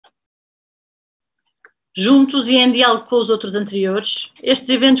Juntos e em diálogo com os outros anteriores, estes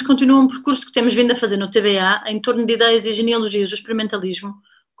eventos continuam um percurso que temos vindo a fazer no TBA em torno de ideias e genealogias do experimentalismo,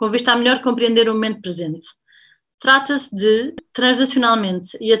 com vista a melhor compreender o momento presente. Trata-se de,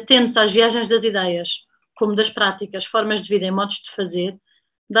 transnacionalmente e atentos às viagens das ideias, como das práticas, formas de vida e modos de fazer,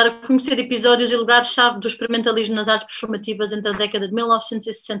 dar a conhecer episódios e lugares-chave do experimentalismo nas artes performativas entre a década de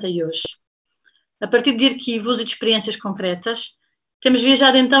 1960 e hoje. A partir de arquivos e de experiências concretas, temos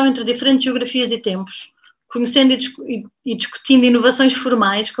viajado então entre diferentes geografias e tempos, conhecendo e discutindo inovações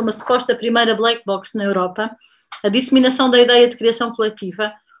formais, como a suposta primeira black box na Europa, a disseminação da ideia de criação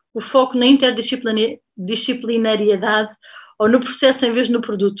coletiva, o foco na interdisciplinariedade ou no processo em vez de no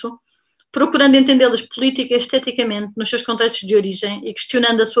produto, procurando entendê-las política e esteticamente nos seus contextos de origem e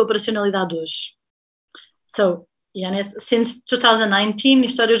questionando a sua operacionalidade hoje. So, Janez, since 2019,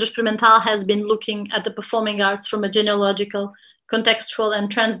 Histórias do Experimental has been looking at the performing arts from a genealogical, contextual and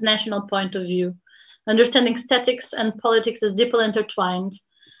transnational point of view, understanding aesthetics and politics as deeply intertwined,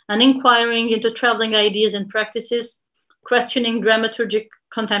 and inquiring into traveling ideas and practices, questioning dramaturgic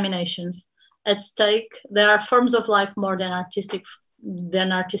contaminations. At stake, there are forms of life more than artistic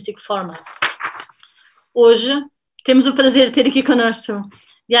formats. Hoje, temos o prazer de ter aqui connosco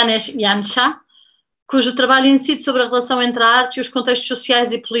Janez Jansa, cujo trabalho incide sobre a relação entre a arte e os contextos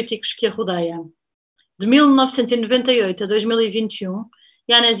sociais e políticos que a rodeiam. De 1998 a 2021,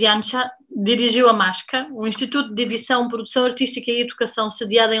 Janez Jansa dirigiu a Masca, um instituto de edição, produção artística e educação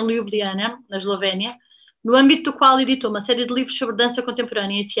sediado em Ljubljana, na Eslovénia, no âmbito do qual editou uma série de livros sobre dança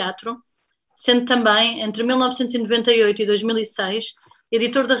contemporânea e teatro, sendo também, entre 1998 e 2006,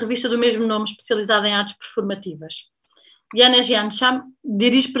 editor da revista do mesmo nome especializada em artes performativas. Janez Jansa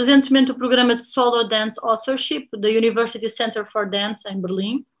dirige presentemente o programa de Solo Dance Authorship da University Center for Dance, em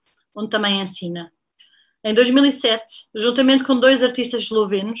Berlim, onde também ensina. Em 2007, juntamente com 2 artistas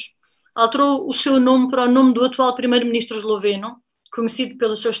eslovenos, alterou o seu nome para o nome do atual primeiro-ministro esloveno, conhecido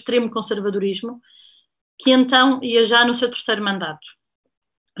pelo seu extremo conservadorismo, que então ia já no seu 3º mandato.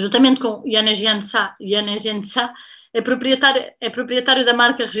 Juntamente com Janez Jansa, é proprietário da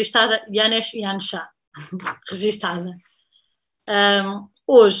marca registada Janez Jansa. Registada.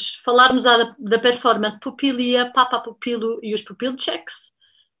 Hoje, falar-nos da performance Pupilija, Papá, Pupilo e os Pupilceks,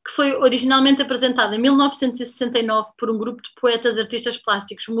 que foi originalmente apresentada em 1969 por um grupo de poetas, artistas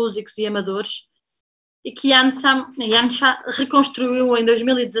plásticos, músicos e amadores, e que Jansa reconstruiu em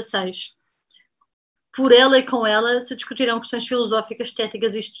 2016. Por ela e com ela se discutiram questões filosóficas,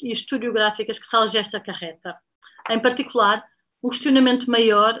 estéticas e historiográficas que tal gesta acarreta. Em particular, um questionamento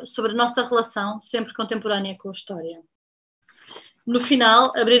maior sobre a nossa relação, sempre contemporânea, com a história. No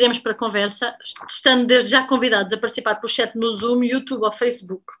final, abriremos para conversa, estando desde já convidados a participar pelo chat no Zoom, YouTube ou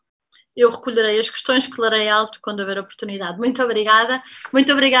Facebook. Eu recolherei as questões, esclarei alto quando houver oportunidade. Muito obrigada.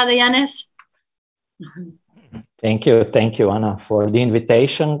 Muito obrigada, Janez. Thank you, Anna, for the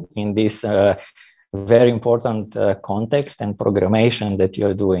invitation in this very important context and programmation that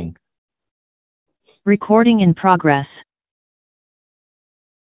you're doing. Recording in progress.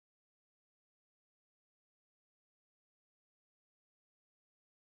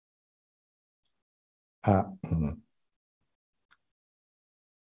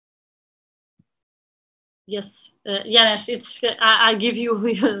 Yes, Janez, I give you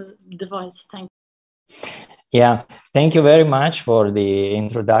the voice. Thank you. Yeah, thank you very much for the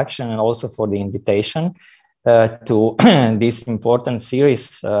introduction and also for the invitation to this important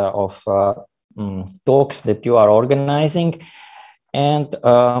series of talks that you are organizing. And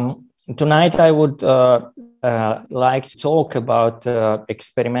tonight I would like to talk about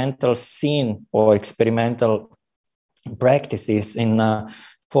experimental scene or experimental practices in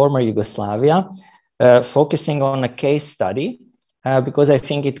former Yugoslavia, focusing on a case study, because I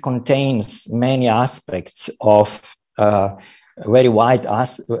think it contains many aspects of a very wide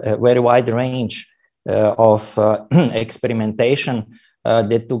range of experimentation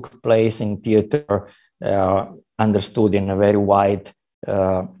that took place in theater, understood in a very wide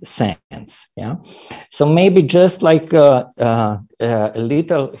sense. Yeah. So maybe just like a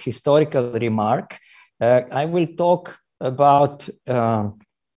little historical remark, I will talk about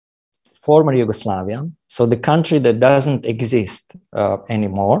former Yugoslavia, so the country that doesn't exist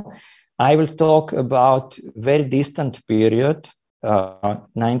anymore. I will talk about very distant period,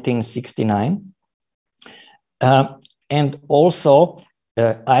 1969. And also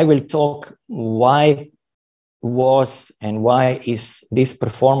I will talk why is this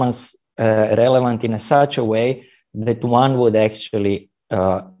performance relevant in such a way that one would actually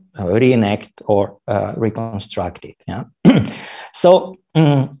reenact or reconstruct it. Yeah. So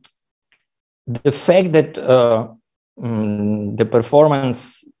the fact that the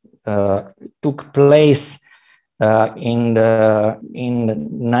performance took place in the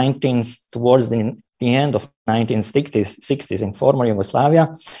 19th, towards the end of 1960s in former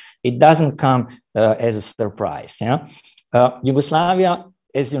Yugoslavia, it doesn't come as a surprise. Yeah? Yugoslavia,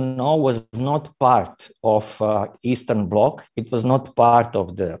 as you know, was not part of Eastern Bloc. It was not part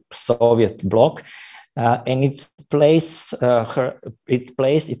of the Soviet bloc, and it placed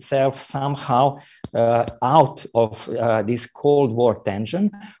itself somehow out of this Cold War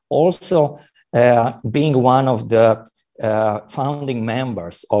tension. Also, being one of the founding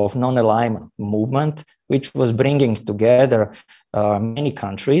members of non-alignment movement, which was bringing together many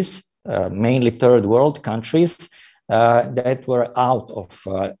countries, mainly third world countries, that were out of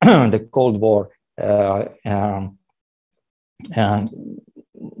the Cold War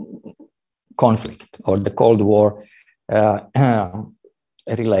conflict or the Cold War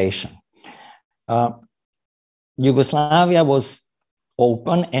relation. Yugoslavia was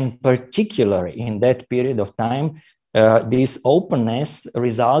open, and particularly in that period of time, this openness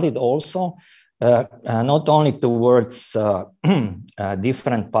resulted also not only towards a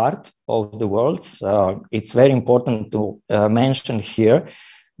different part of the world. It's very important to mention here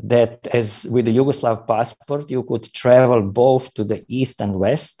that as with the Yugoslav passport, you could travel both to the East and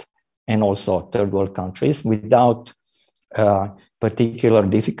West, and also third world countries without particular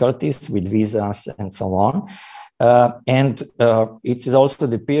difficulties with visas and so on. And it is also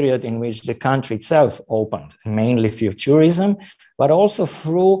the period in which the country itself opened, mainly through tourism, but also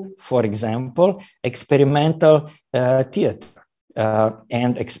through, for example, experimental theater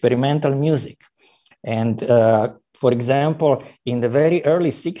and experimental music. And for example, in the very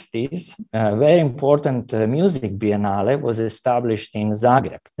early 60s, a very important music biennale was established in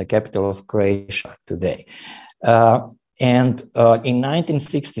Zagreb, the capital of Croatia today. And in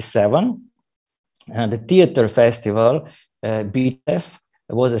 1967, the theater festival, BTEF,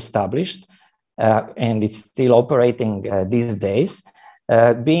 was established, and it's still operating these days,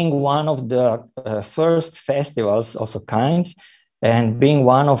 being one of the first festivals of a kind, and being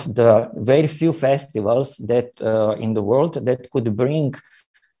one of the very few festivals that in the world that could bring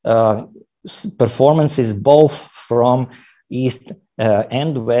performances both from East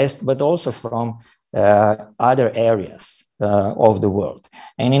and West, but also from other areas of the world.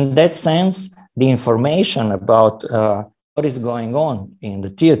 And in that sense, the information about what is going on in the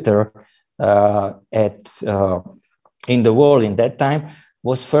theater in the world in that time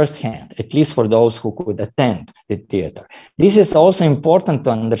was firsthand, at least for those who could attend the theater. This is also important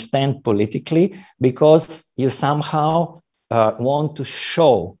to understand politically, because you somehow want to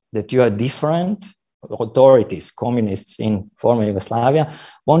show that you are different. Authorities, communists in former Yugoslavia,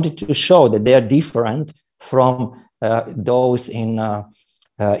 wanted to show that they are different from those in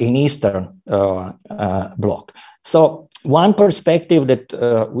Eastern Bloc. So one perspective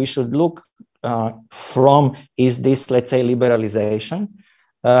that we should look from is this, let's say, liberalization,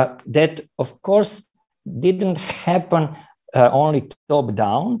 that of course didn't happen only top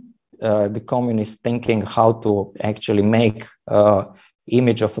down, the communists thinking how to actually make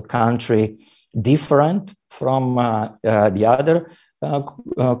image of a country different from the other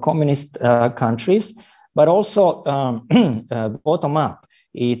communist countries, but also bottom up.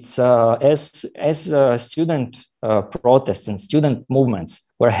 It's as student protests and student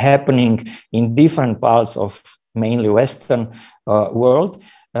movements were happening in different parts of mainly Western world.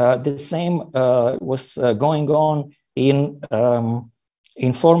 The same was going on in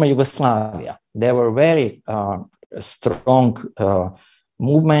former Yugoslavia. There were very strong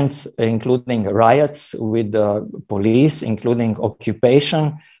movements, including riots with the police, including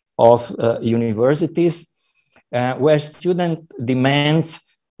occupation of universities, where student demands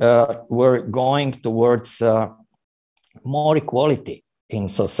were going towards more equality in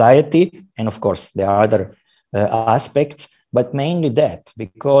society. And of course, there are other aspects, but mainly that,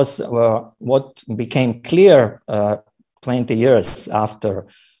 because what became clear 20 years after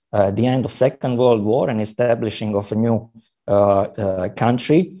the end of Second World War and establishing of a new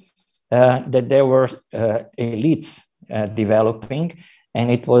country, that there were elites developing,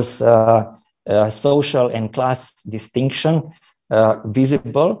 and it was social and class distinction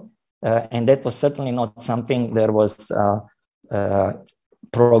visible, and that was certainly not something that was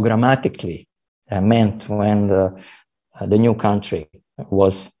programmatically meant when the new country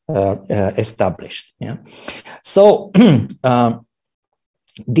was established. Yeah? So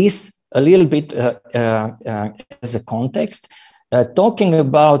this a little bit as a context, talking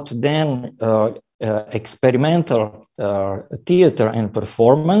about then experimental theater and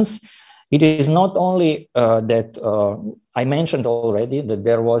performance. It is not only that I mentioned already that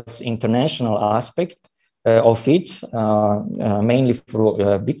there was international aspect of it, mainly through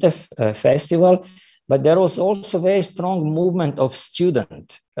Bitev Festival, but there was also a very strong movement of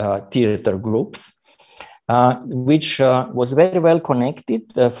student theater groups, which was very well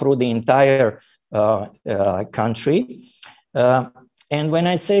connected through the entire country. And when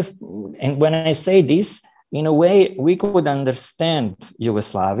I say this, in a way, we could understand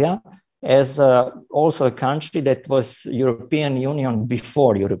Yugoslavia as also a country that was European Union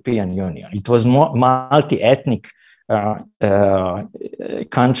before European Union. It was more multi-ethnic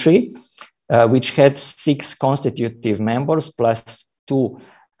country, which had 6 constitutive members plus 2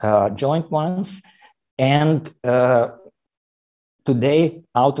 joint ones. And today,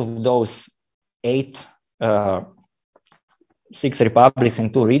 out of those 6 republics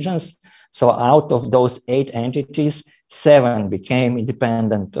and 2 regions, so out of those 8 entities, 7 became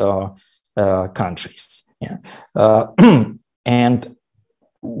independent countries. Yeah. And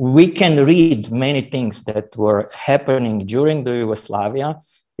we can read many things that were happening during the Yugoslavia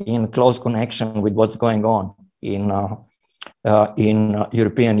in close connection with what's going on in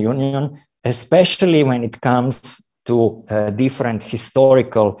European Union, especially when it comes to different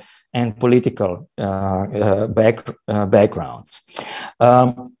historical and political backgrounds.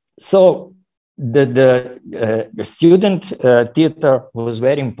 So the student theater was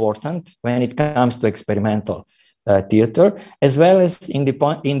very important when it comes to experimental theater, as well as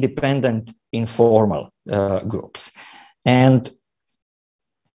independent informal groups. And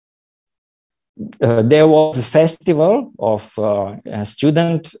there was a festival of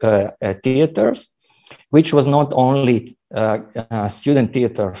student theaters, which was not only student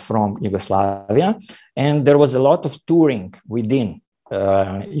theater from Yugoslavia, and there was a lot of touring within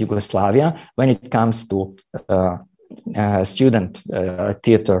Yugoslavia when it comes to student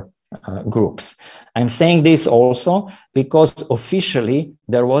theater groups. I'm saying this also because officially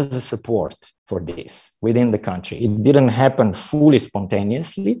there was a support for this within the country. It didn't happen fully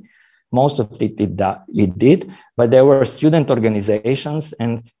spontaneously. Most of it did, but there were student organizations,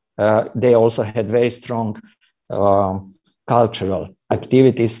 and they also had very strong cultural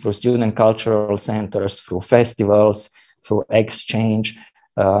activities through student cultural centers, through festivals, through exchange,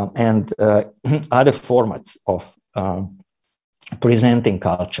 and other formats of presenting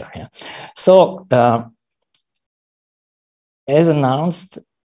culture. Yeah. So, as announced,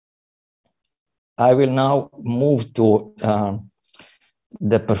 I will now move to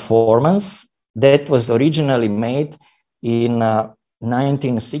the performance that was originally made in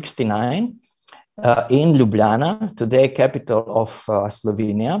 1969 in Ljubljana, today capital of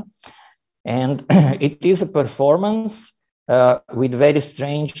Slovenia. And it is a performance with very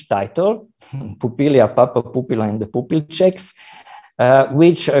strange title, Pupilija, Papá, Pupilo and the Pupilceks,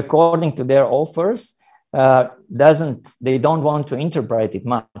 which according to their authors, they don't want to interpret it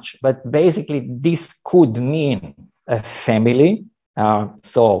much, but basically this could mean a family.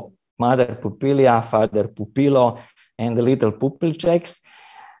 So mother Pupilija, father Pupilo, and the little Pupilceks.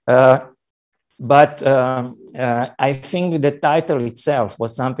 But I think the title itself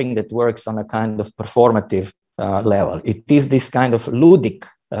was something that works on a kind of performative level. It is this kind of ludic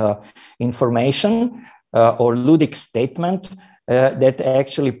information or ludic statement that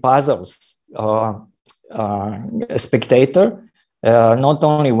actually puzzles a spectator, not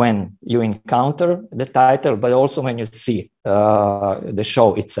only when you encounter the title, but also when you see the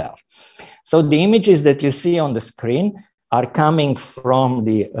show itself. So the images that you see on the screen are coming from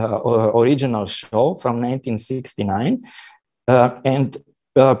the original show from 1969. And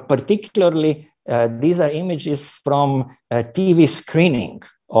particularly, these are images from a TV screening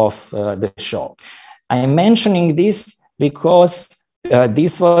of the show. I'm mentioning this because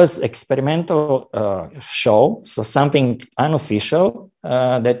this was experimental show, so something unofficial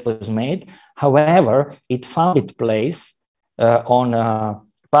that was made. However, it found its place on a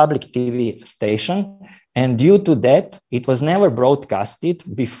public TV station, and due to that, it was never broadcasted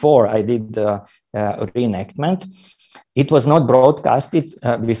before I did the reenactment. It was not broadcasted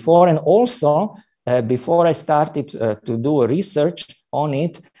before, and also before I started to do a research on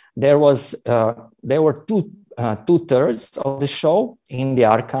it, there were 2/3 of the show in the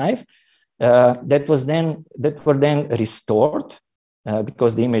archive that were then restored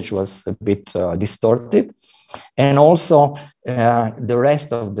because the image was a bit distorted, and also the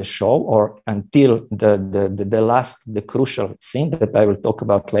rest of the show, or until the crucial scene that I will talk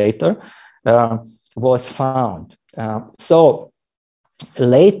about later, was found. So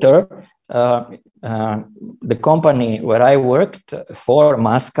later, the company where I worked for,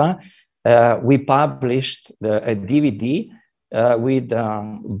 Maska, we published a DVD with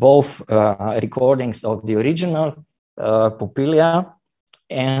both recordings of the original Pupilija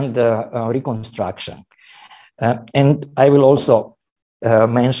and reconstruction. And I will also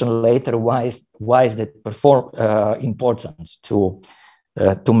mention later why is that important to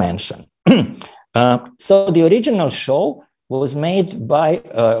mention. So the original show was made by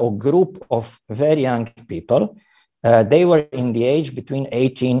a group of very young people. They were in the age between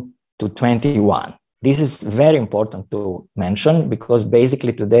 18 to 21. This is very important to mention because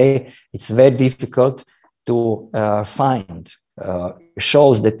basically today it's very difficult to find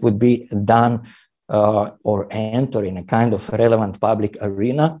shows that would be done or enter in a kind of relevant public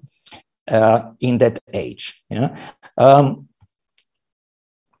arena in that age. Yeah?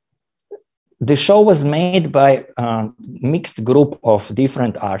 The show was made by a mixed group of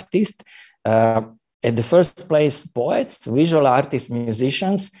different artists. At the first place, poets, visual artists,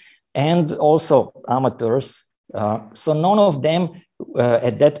 musicians, and also amateurs. So none of them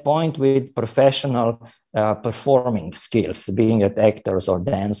at that point with professional performing skills, being it actors or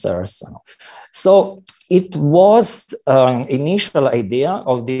dancers. So it was an initial idea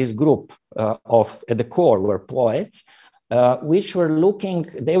of this group of at the core were poets, which were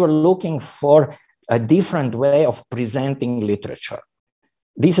looking for a different way of presenting literature.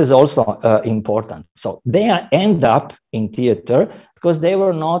 This is also important. So they end up in theater because they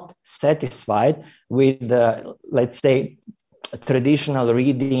were not satisfied with, let's say, traditional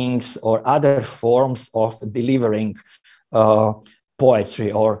readings or other forms of delivering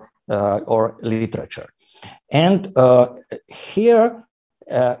poetry or literature. And here,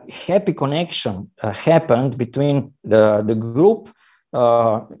 happy connection happened between the group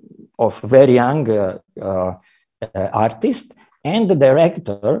of very young artists and the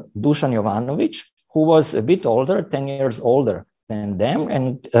director, Dusan Jovanovic, who was a bit older, 10 years older than them,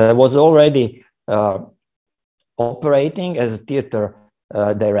 and was already operating as a theater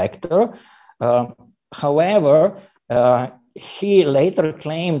director. However, he later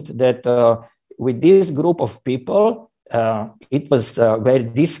claimed that with this group of people, it was very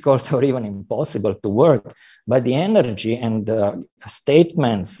difficult or even impossible to work, but the energy and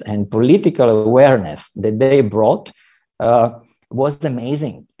statements and political awareness that they brought was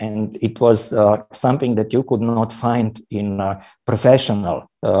amazing, and it was something that you could not find in a professional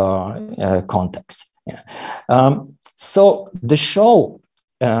context. Yeah. So the show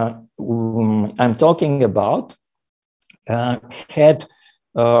I'm talking about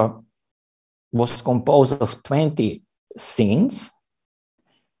was composed of 20 scenes,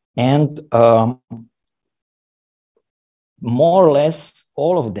 and more or less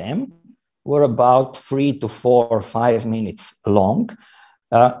all of them were about 3 to 4 or 5 minutes long.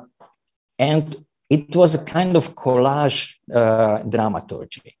 And it was a kind of collage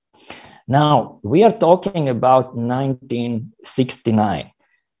dramaturgy. Now, we are talking about 1969.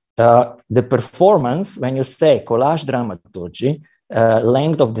 The performance, when you say collage dramaturgy,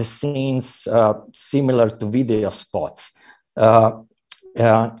 length of the scenes similar to video spots,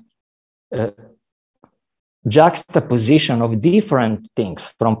 juxtaposition of different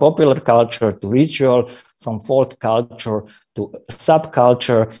things, from popular culture to ritual, from folk culture to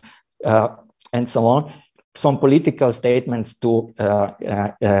subculture, and so on, from political statements to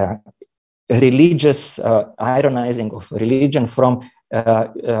religious ironizing of religion, from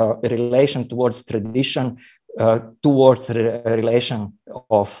relation towards tradition, towards relation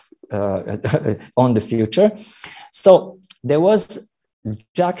of on the future. So there was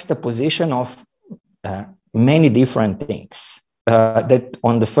juxtaposition of many different things that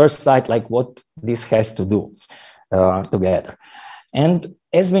on the first sight, like what this has to do together. And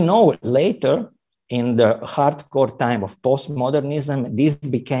as we know later, in the hardcore time of postmodernism, this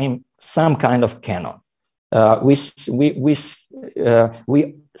became some kind of canon. We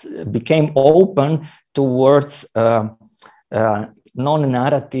became open towards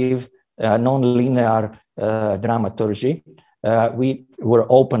non-narrative, non-linear dramaturgy. We were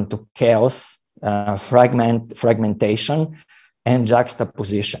open to chaos, fragmentation, and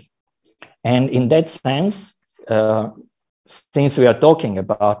juxtaposition. And in that sense, since we are talking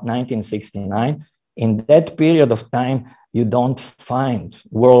about 1969, in that period of time, you don't find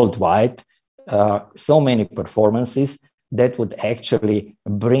worldwide so many performances that would actually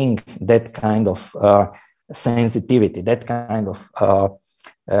bring that kind of sensitivity, that kind of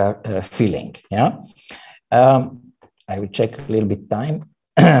feeling. Yeah, I will check a little bit time.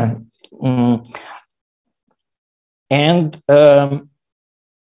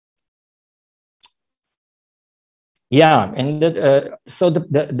 Yeah, and so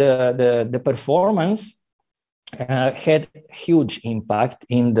the performance had huge impact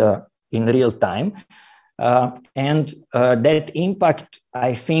in real time, and that impact,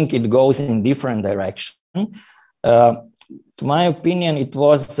 I think, it goes in different direction. to my opinion, it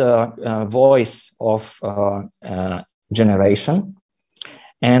was a voice of generation.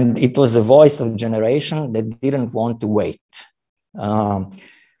 And it was a voice of generation that didn't want to wait. And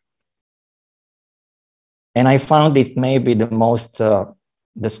I found it maybe the most,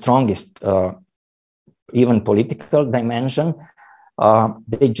 the strongest, even political dimension.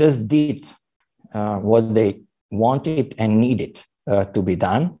 They just did what they wanted and needed to be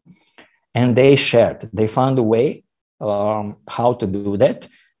done. And they shared, they found a way how to do that.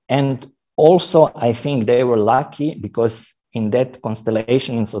 And also, I think they were lucky because in that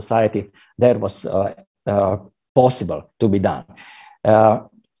constellation in society, that was possible to be done. The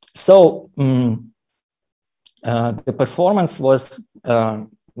performance was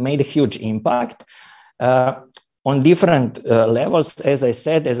made a huge impact on different levels, as I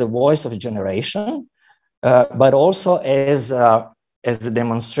said, as a voice of generation, but also as a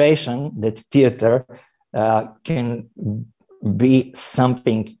demonstration that theater can be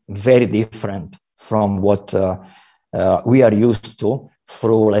something very different from what we are used to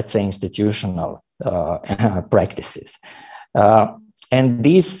through, let's say, institutional practices. And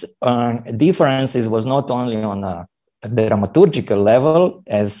these differences was not only on a dramaturgical level,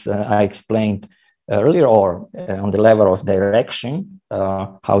 as I explained earlier, or on the level of direction,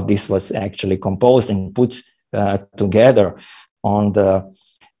 how this was actually composed and put together on the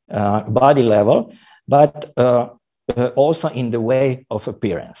body level, but also in the way of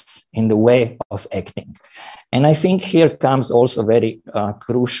appearance, in the way of acting. And I think here comes also very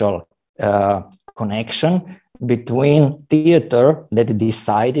crucial connection between theater that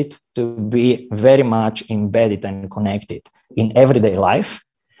decided to be very much embedded and connected in everyday life,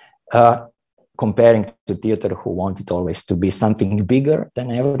 comparing to theater who wanted always to be something bigger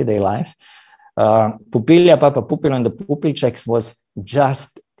than everyday life. Pupilija, Papa, Pupilo, and the Pupilceks was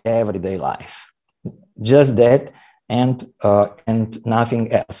just everyday life, just that, and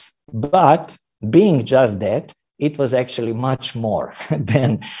nothing else. But being just that, it was actually much more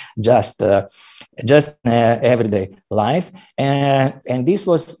than just everyday life, and this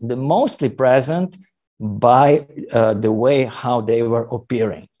was the mostly present by the way how they were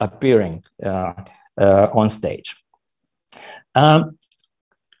appearing on stage.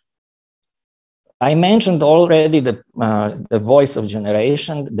 I mentioned already the voice of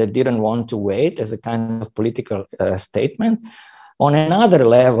generation that didn't want to wait as a kind of political statement. On another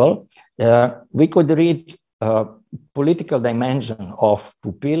level, we could read political dimension of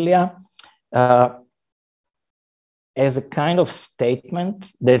Pupilija as a kind of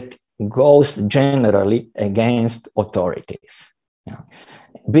statement that goes generally against authorities. Yeah.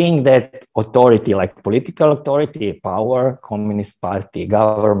 Being that authority, like political authority, power, communist party,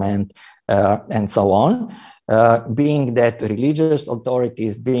 government, and so on, being that religious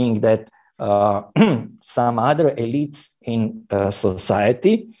authorities, being that some other elites in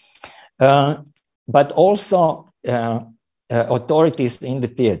society, but also authorities in the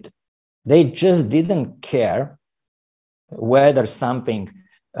theater. They just didn't care whether something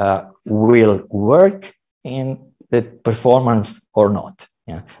will work in the performance or not.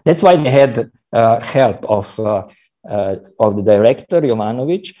 Yeah. That's why they had help of the director,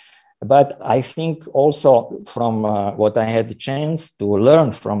 Jovanovic. But I think also from what I had the chance to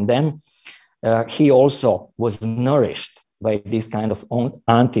learn from them, he also was nourished by this kind of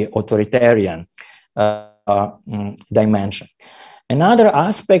anti-authoritarian dimension. Another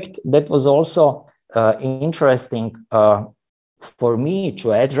aspect that was also interesting for me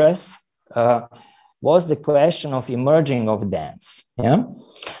to address was the question of emerging of dance. Yeah?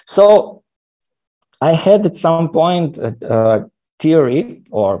 So I had at some point a theory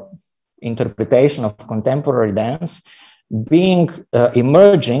or interpretation of contemporary dance being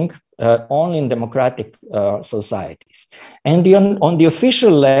emerging only in democratic societies. And on the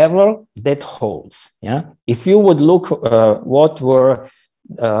official level, that holds. Yeah? If you would look what were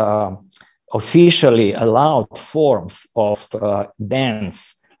officially allowed forms of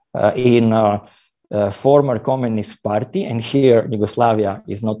dance in former communist party, and here Yugoslavia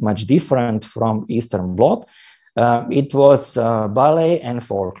is not much different from Eastern Bloc, it was ballet and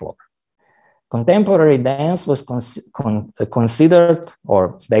folklore. Contemporary dance was considered,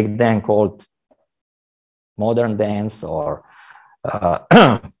 or back then called modern dance or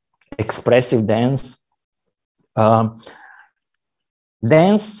expressive dance.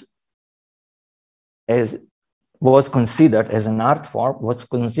 Dance was considered as an art form, was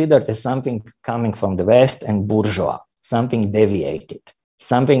considered as something coming from the West and bourgeois, something deviated,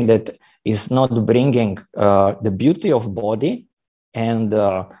 something that is not bringing the beauty of body and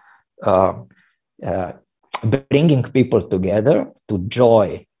bringing people together to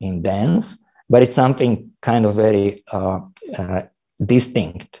joy in dance, but it's something kind of very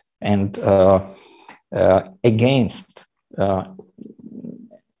distinct and against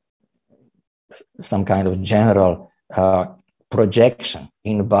some kind of general projection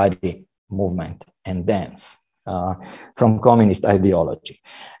in body movement and dance from communist ideology.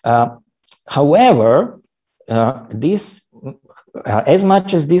 However, this, as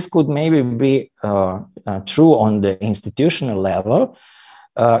much as this could maybe be true on the institutional level,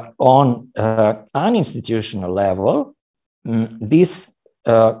 on uninstitutional level, this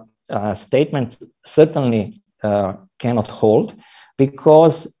statement certainly cannot hold,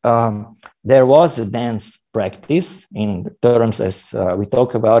 because there was a dance practice in terms as we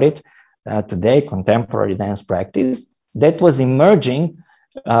talk about it today, contemporary dance practice, that was emerging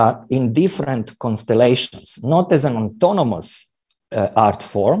in different constellations, not as an autonomous art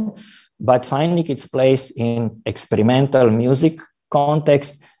form, but finding its place in experimental music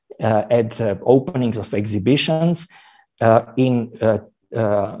context, at openings of exhibitions, in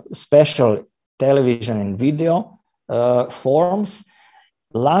special television and video forms,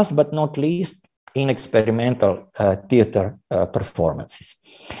 last but not least, in experimental theater performances.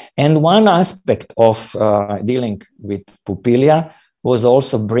 And one aspect of dealing with Pupilija was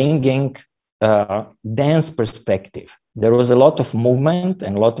also bringing dance perspective. There was a lot of movement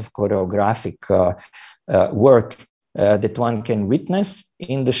and a lot of choreographic work that one can witness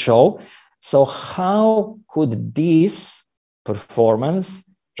in the show. So how could this performance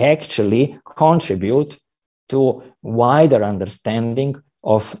actually contribute to wider understanding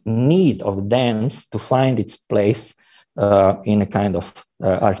of need of dance to find its place in a kind of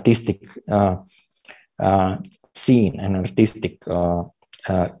artistic scene and artistic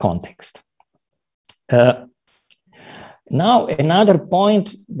context. Now, another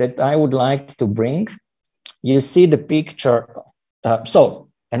point that I would like to bring, you see the picture. So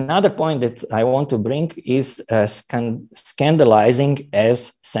another point that I want to bring is scandalizing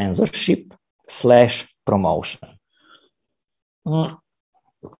as censorship / promotion.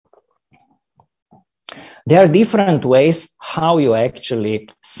 There are different ways how you actually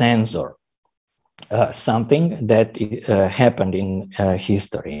censor something that happened in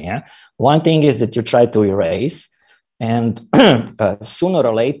history. Yeah? One thing is that you try to erase, and sooner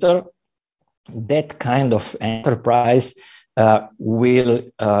or later, that kind of enterprise will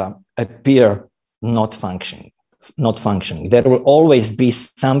appear not functioning. There will always be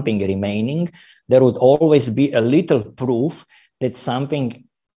something remaining. There would always be a little proof that something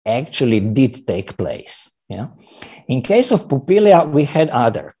actually did take place. Yeah. In case of Pupilija, we had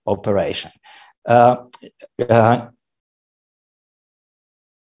other operation. The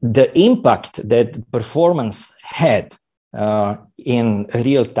impact that performance had in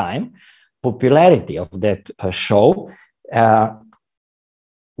real time, popularity of that show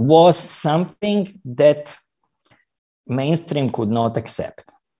was something that mainstream could not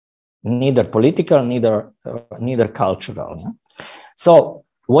accept, neither political, neither cultural. Yeah? So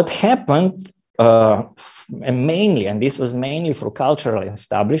what happened, mainly, and this was mainly for cultural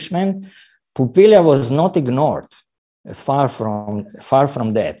establishment, Pupilija was not ignored. Far from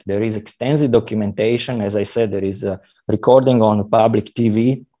that. There is extensive documentation. As I said, there is a recording on public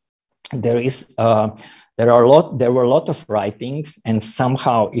TV. There were a lot of writings, and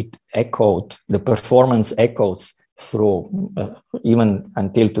somehow it echoed. The performance echoes through even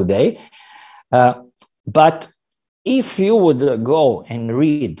until today. But if you would go and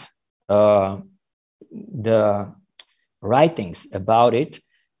read the writings about it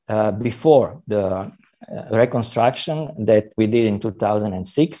before the reconstruction that we did in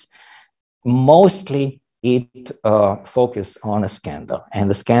 2006, mostly it focused on a scandal. And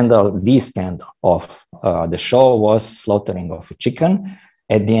the scandal of the show was slaughtering of a chicken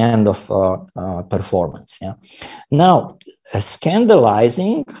at the end of performance. Yeah. Now,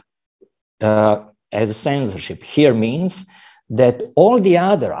 scandalizing as a censorship here means that all the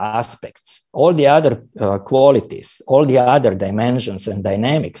other aspects, all the other qualities, all the other dimensions and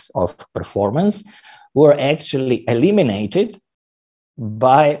dynamics of performance were actually eliminated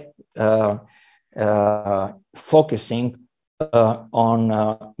by focusing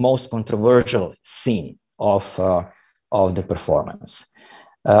on most controversial scene of the performance.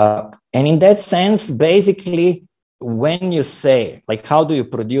 And in that sense, basically, when you say, like, how do you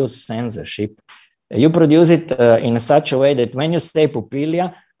produce censorship? You produce it in such a way that when you say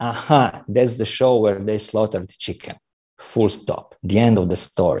Pupilija, aha, that's the show where they slaughtered the chicken. Full stop. The end of the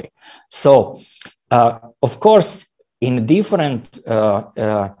story. So, of course, in different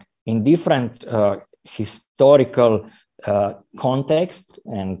historical context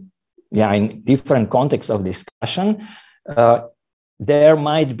and in different contexts of discussion, there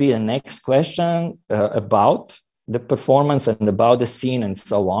might be a next question about the performance and about the scene and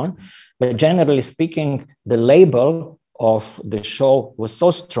so on. But generally speaking, the label of the show was so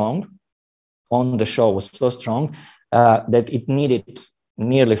strong, that it needed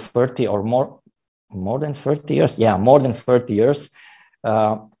nearly 30 or more than 30 years. Yeah, more than 30 years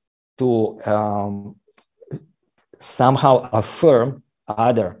to somehow affirm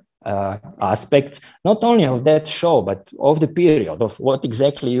other aspects, not only of that show, but of the period, of what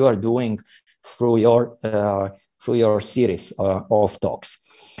exactly you are doing through your series of talks.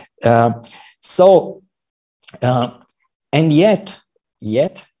 And yet, yeah,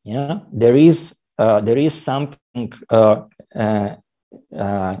 there is something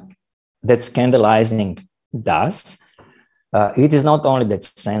that scandalizing does. It is not only that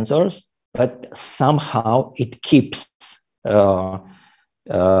censors, but somehow it keeps a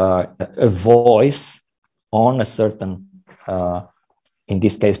voice on a certain, in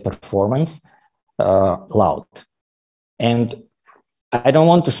this case, performance, loud. And I don't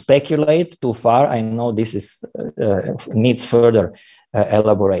want to speculate too far. I know this is needs further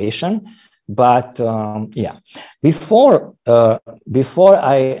elaboration, but yeah. Before I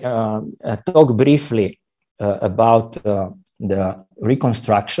talk briefly about the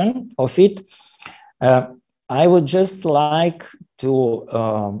reconstruction of it, I would just like to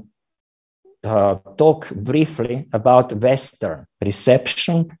talk briefly about Western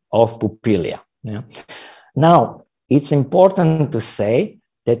reception of Pupilija. Yeah. Now, it's important to say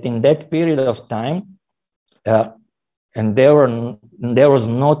that in that period of time, and there was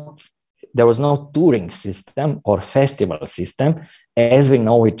no touring system or festival system as we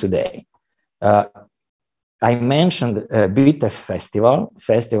know it today. I mentioned BITEF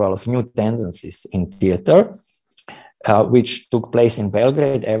Festival of New Tendencies in Theater, which took place in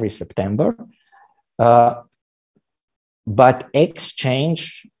Belgrade every September. But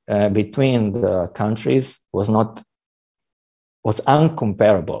exchange between the countries was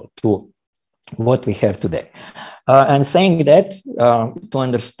uncomparable to what we have today. And saying that, to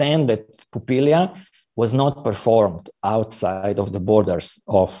understand that Pupilija was not performed outside of the borders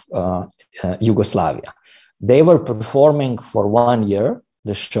of Yugoslavia. They were performing for 1 year,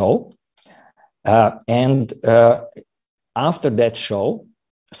 the show. And after that show,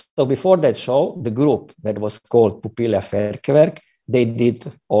 so before that show, the group that was called Pupilija Ferkeverk, they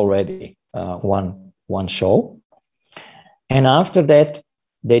did already one show. And after that,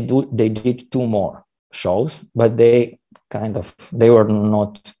 they did 2 more shows, but they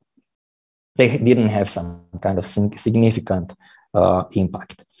didn't have some kind of significant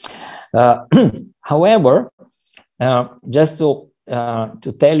impact. However, just to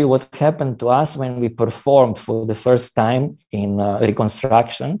tell you what happened to us when we performed for the first time in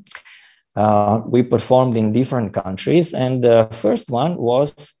reconstruction, we performed in different countries, and the first one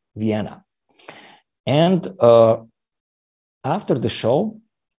was Vienna. And after the show,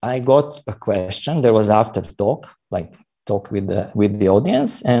 I got a question. There was after talk with the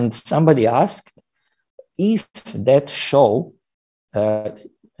audience, and somebody asked if that show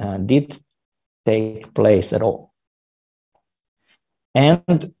did take place at all.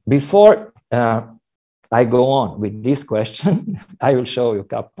 And before I go on with this question, I will show you a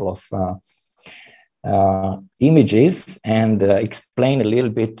couple of images and explain a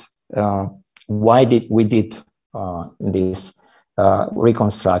little bit why we did this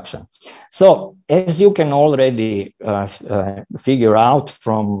reconstruction. So, as you can already figure out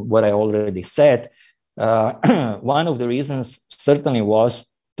from what I already said, one of the reasons certainly was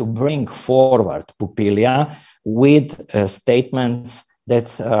to bring forward Pupilija with statements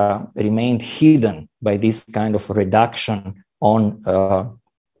that remained hidden by this kind of reduction on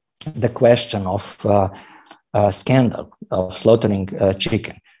the question of scandal of slaughtering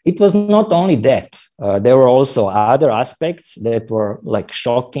chicken. It was not only that. There were also other aspects that were like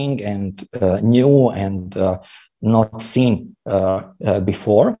shocking and new and not seen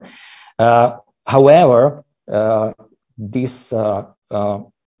before. However, this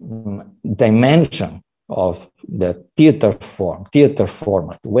dimension of the theater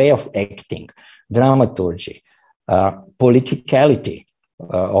format, way of acting, dramaturgy, politicality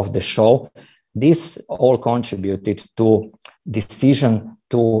of the show, this all contributed to decision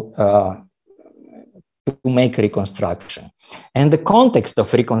to make reconstruction. And the context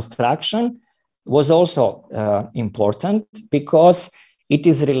of reconstruction was also important because it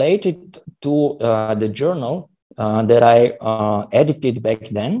is related to the journal that I edited back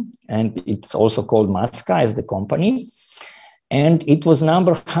then, and it's also called Maska as the company. And it was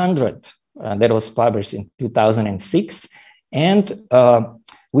number 100 that was published in 2006. And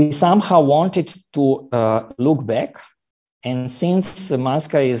we somehow wanted to look back And since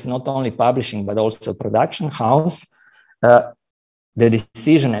Masca is not only publishing, but also production house, the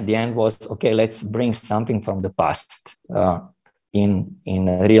decision at the end was, okay, let's bring something from the past in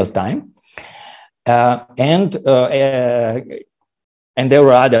real time. And there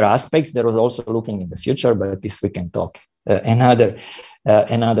were other aspects. There was also looking in the future, but this we can talk another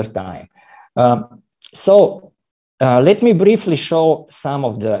time. So let me briefly show some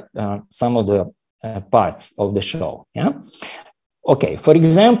of the parts of the show. Yeah. Okay. For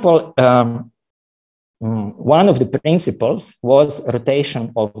example, one of the principles was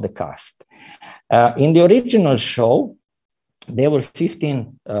rotation of the cast. In the original show, there were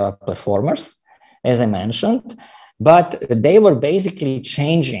 15 performers, as I mentioned, but they were basically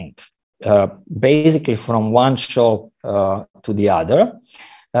changing basically from one show to the other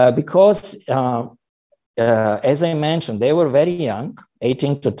because, as I mentioned, they were very young,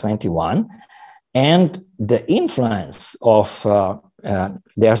 18 to 21, and the influence of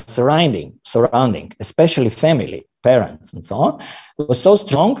their surrounding, especially family, parents, and so on, was so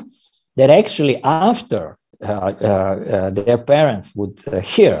strong that actually after their parents would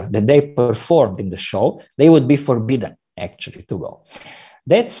hear that they performed in the show, they would be forbidden actually to go.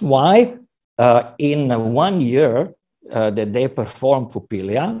 That's why in 1 year that they performed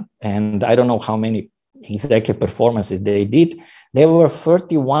Pupilija, and I don't know how many exactly performances they did, there were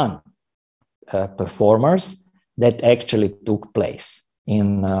 31 performers that actually took place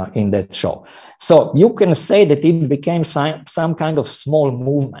in that show. So you can say that it became some kind of small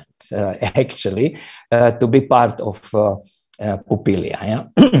movement actually to be part of Pupilija. Yeah?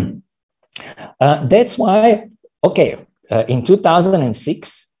 That's why, okay, in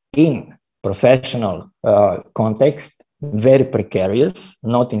 2006, in professional context, very precarious,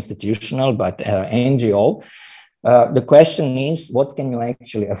 not institutional, but NGO, the question is, what can you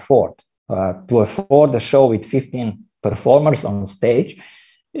actually afford? To afford a show with 15 performers on stage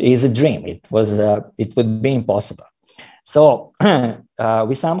is a dream. It would be impossible. So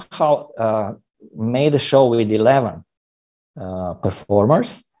we somehow made a show with 11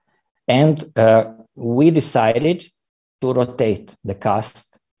 performers, and we decided to rotate the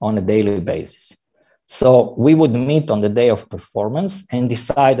cast on a daily basis. So we would meet on the day of performance and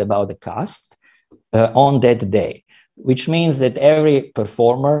decide about the cast on that day, which means that every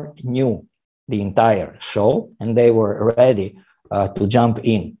performer knew the entire show and they were ready to jump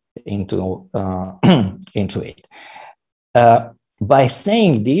into it. By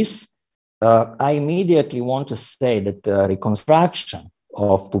saying this, I immediately want to say that the reconstruction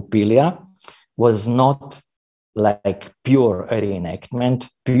of Pupilija was not like pure reenactment,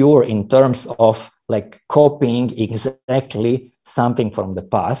 pure in terms of like copying exactly something from the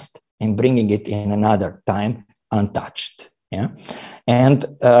past and bringing it in another time untouched. Yeah, and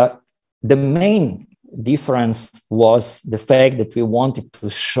the main difference was the fact that we wanted to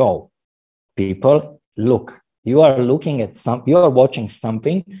show people, look, you are watching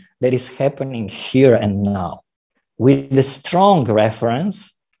something that is happening here and now, with a strong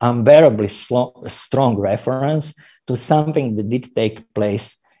reference, unbearably strong reference to something that did take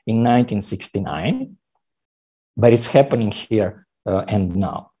place in 1969, but it's happening here and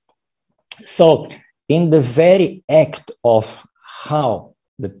now. So in the very act of how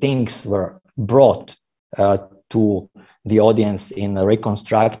the things were brought to the audience in a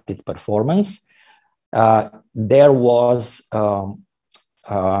reconstructed performance, there was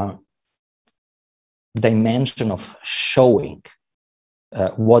dimension of showing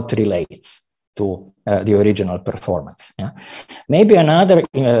what relates to the original performance. Yeah? Maybe another,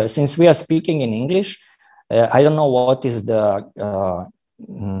 since we are speaking in English, I don't know what is the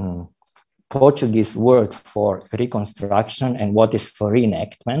Portuguese word for reconstruction and what is for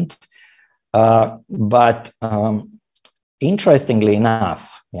reenactment. But interestingly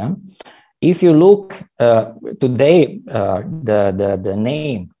enough, yeah, if you look today, the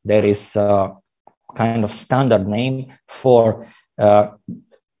name, there is a kind of standard name for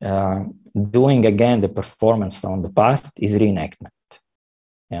doing again the performance from the past is reenactment.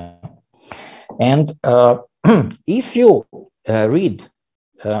 Yeah. And if you read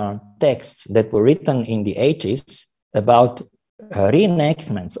texts that were written in the 80s about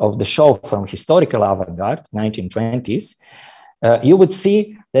reenactments of the show from historical avant-garde, 1920s, you would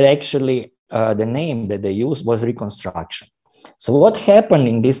see that actually the name that they used was reconstruction. So what happened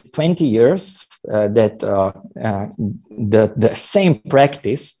in these 20 years that the same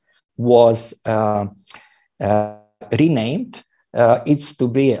practice was renamed, it's to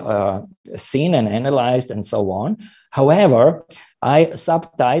be seen and analyzed and so on. However, I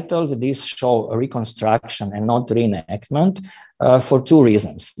subtitled this show Reconstruction and not Reenactment for two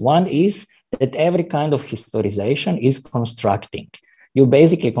reasons. One is that every kind of historization is constructing. You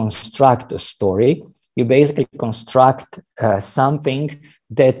basically construct a story. You basically construct something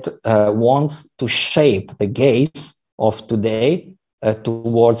that wants to shape the gaze of today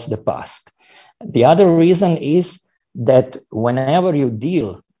towards the past. The other reason is that whenever you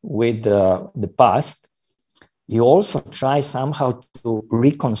deal with the past, you also try somehow to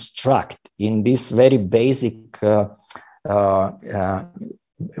reconstruct in these very basic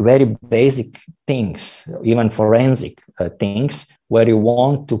things, even forensic things, where you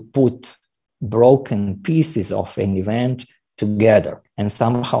want to put broken pieces of an event together and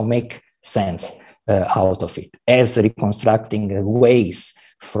somehow make sense out of it, as reconstructing ways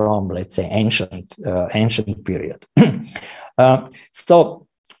from, let's say, ancient period.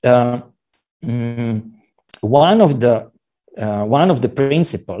 One of the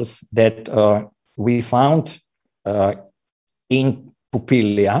principles that we found in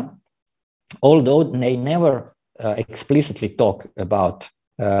Pupilija, although they never explicitly talk about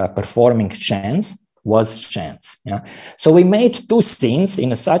performing chants, was chants. Yeah? So we made two scenes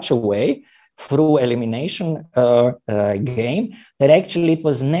in such a way through elimination game that actually it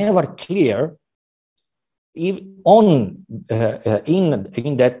was never clear in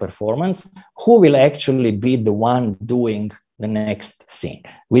that performance who will actually be the one doing the next scene.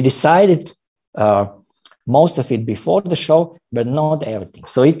 We decided most of it before the show, but not everything.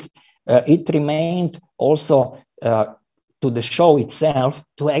 So it remained also to the show itself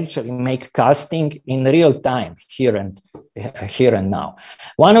to actually make casting in real time here and now.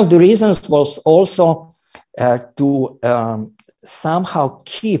 One of the reasons was also to somehow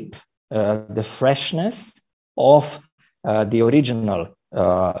keep the freshness of the original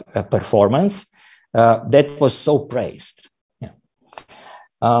performance that was so praised. Yeah.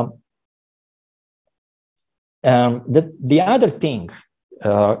 The other thing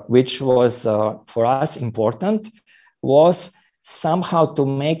which was for us important was somehow to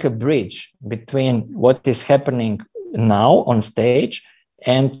make a bridge between what is happening now on stage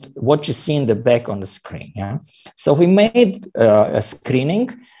and what you see in the back on the screen. Yeah? So we made a screening,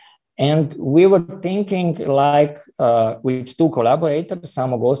 and we were thinking, like with two collaborators,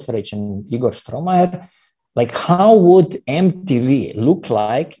 Samo Gosfrić and Igor Stromayer, like how would MTV look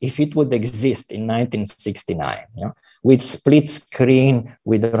like if it would exist in 1969? Yeah? With split screen,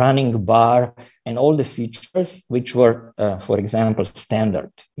 with running bar, and all the features which were, for example,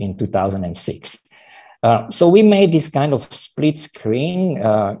 standard in 2006. So we made this kind of split screen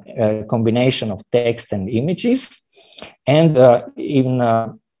combination of text and images, and in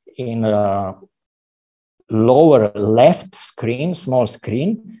lower left screen, small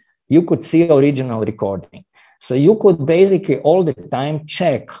screen, you could see original recording. So you could basically all the time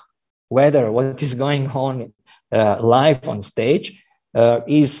check whether what is going on live on stage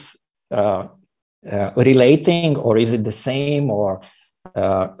is relating, or is it the same, or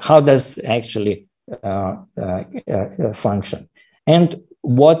how does actually function. And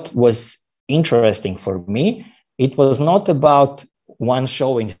what was interesting for me, it was not about one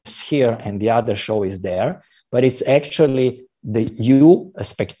show is here and the other show is there, but it's actually you, a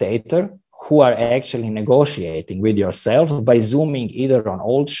spectator, who are actually negotiating with yourself by zooming either on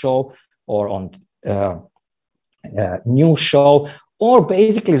old show or on new show, or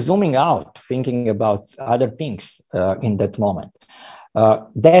basically zooming out, thinking about other things in that moment.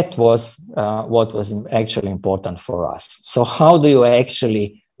 That was what was actually important for us. So how do you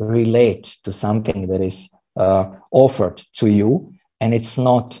actually relate to something that is offered to you? And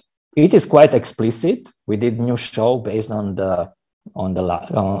it is quite explicit. We did new show based on the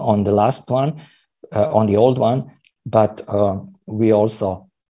last one, on the old one, but we also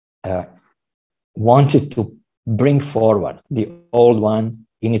wanted to bring forward the old one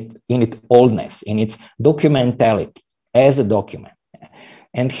in its oldness, in its documentality as a document.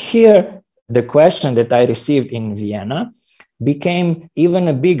 And here, the question that I received in Vienna became even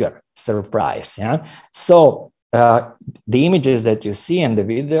a bigger surprise. Yeah? So the images that you see in the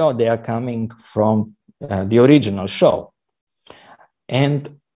video, they are coming from the original show.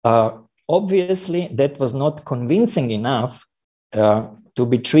 And obviously, that was not convincing enough to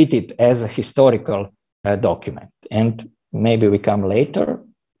be treated as a historical document. And maybe we come later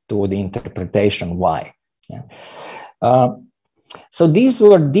to the interpretation why. Yeah. So these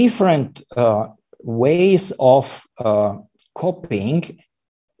were different ways of copying,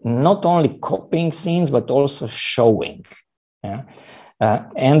 not only copying scenes, but also showing. Yeah?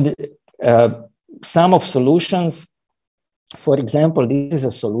 And some of solutions, for example, this is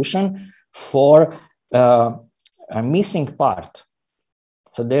a solution for a missing part.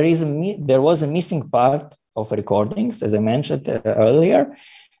 So there was a missing part of recordings, as I mentioned earlier,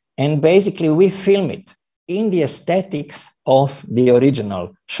 and basically we film it in the aesthetics of the original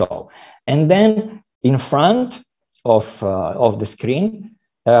show. And then in front of the screen,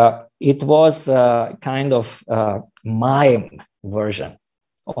 it was kind of mime version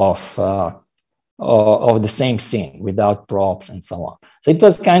of the same scene without props and so on. So it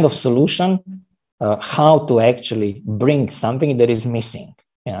was kind of solution how to actually bring something that is missing.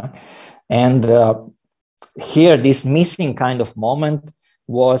 Yeah, and here this missing kind of moment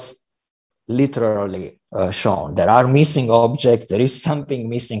was literally shown. There are missing objects. There is something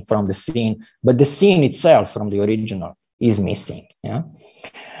missing from the scene, but the scene itself from the original is missing. Yeah.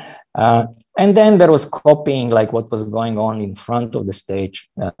 And then there was copying, like what was going on in front of the stage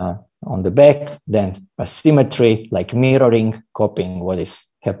on the back, then a symmetry, like mirroring, copying what is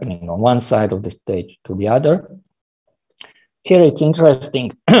happening on one side of the stage to the other. Here it's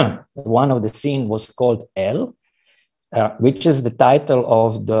interesting, one of the scenes was called Elle, which is the title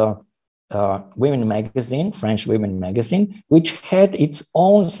of the women magazine, French women magazine, which had its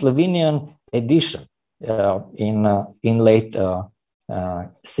own Slovenian edition in late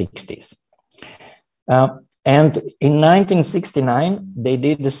 60s. And in 1969, they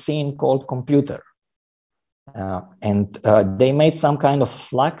did a scene called Computer. And they made some kind of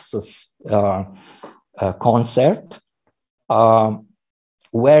Fluxus concert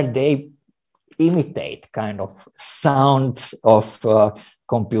where they imitate kind of sounds of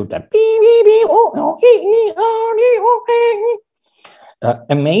computer.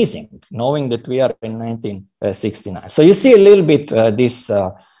 Amazing, knowing that we are in 1969. So you see a little bit this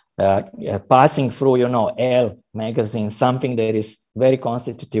passing through, you know, Elle magazine, something that is very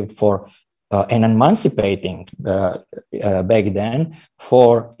constitutive for and emancipating back then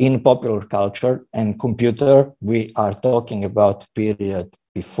for in popular culture and computer. We are talking about period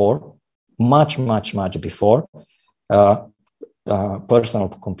before, much before personal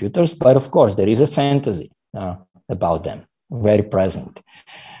computers, but of course there is a fantasy about them, very present.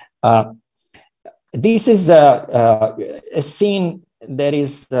 This is a scene that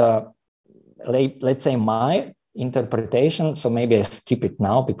is, let's say, my interpretation, so maybe I skip it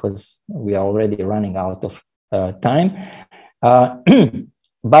now because we are already running out of time.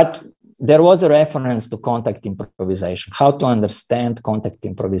 But there was a reference to contact improvisation, how to understand contact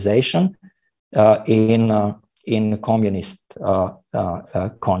improvisation in communist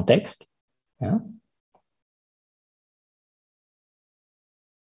context. Yeah.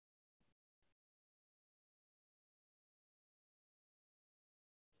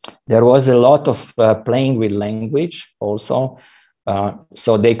 There was a lot of playing with language also.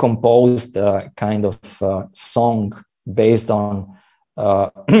 So they composed a kind of song based on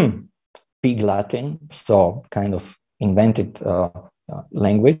Pig Latin, so kind of invented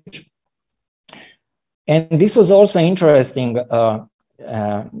language. And this was also interesting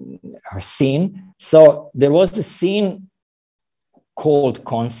scene. So there was a scene called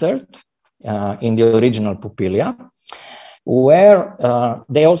Concert in the original Pupilija, where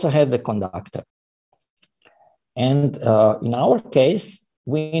they also had the conductor. And in our case,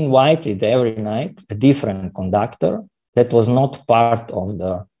 we invited every night a different conductor that was not part of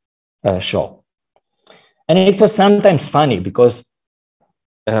the show. And it was sometimes funny because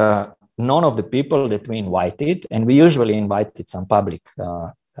none of the people that we invited, and we usually invited some public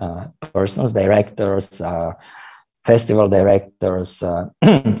persons, directors, festival directors,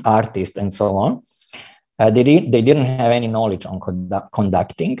 artists, and so on. They didn't have any knowledge on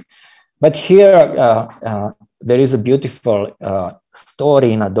conducting. But here, there is a beautiful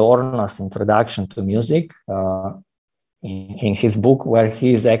story in Adorno's Introduction to Music, in his book, where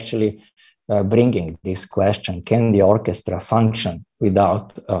he is actually bringing this question: can the orchestra function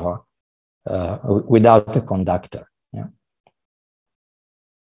without a conductor? Yeah.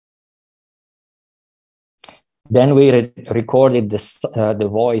 Then we recorded the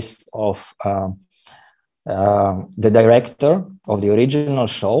voice of the director of the original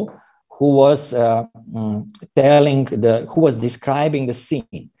show, who was who was describing the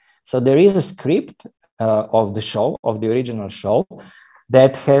scene. So there is a script of the show, of the original show,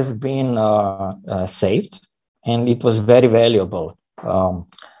 that has been saved, and it was very valuable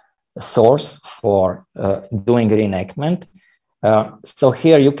source for doing reenactment. So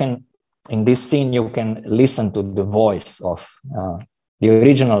here you can, in this scene, you can listen to the voice of the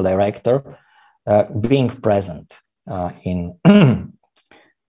original director being present in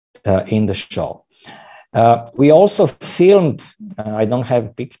the show. We also filmed, I don't have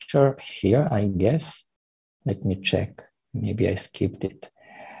a picture here, I guess. Let me check. Maybe I skipped it.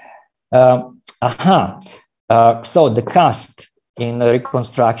 So the cast in the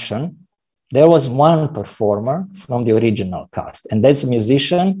reconstruction there was one performer from the original cast, and that's a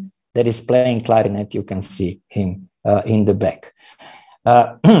musician that is playing clarinet. You can see him in the back.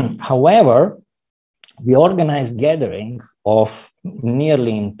 However, we organized gathering of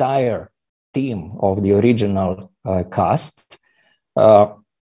nearly entire team of the original cast,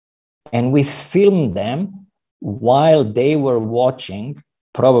 and we filmed them while they were watching,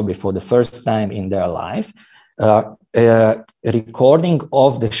 probably for the first time in their life, recording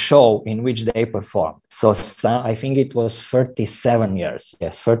of the show in which they performed. So I think it was 37 years.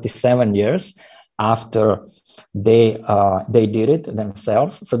 Yes, 37 years after they did it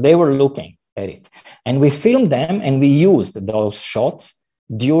themselves. So they were looking at it, and we filmed them, and we used those shots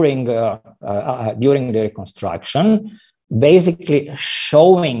during the reconstruction, basically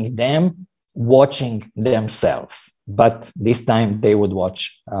showing them watching themselves. But this time they would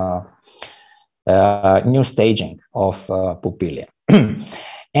watch new staging of Pupilija.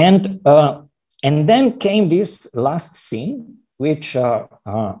 And then came this last scene, which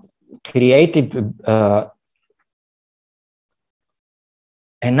created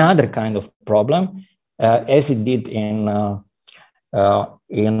another kind of problem, as it did in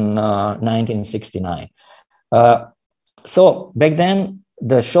 1969. So back then,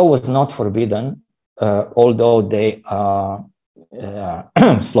 the show was not forbidden, although they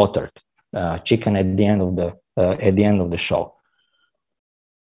slaughtered chicken at the end of the show.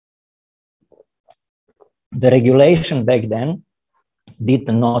 The regulation back then did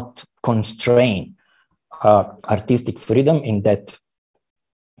not constrain artistic freedom in that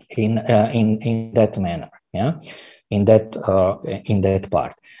manner, yeah, in that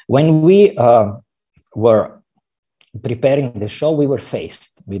part. When we were preparing the show, we were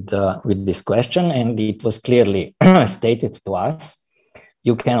faced with this question, and it was clearly stated to us: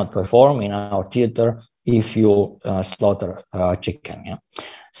 you cannot perform in our theater if you slaughter chicken. Yeah?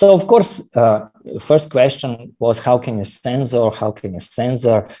 So, of course, first question was, how can you censor? How can you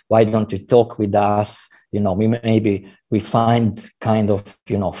censor? Why don't you talk with us? You know, we find kind of,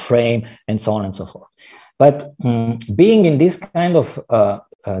 frame, and so on and so forth. But being in this kind of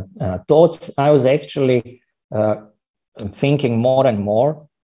thoughts, I was actually thinking more and more,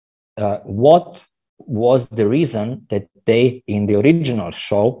 what was the reason that they, in the original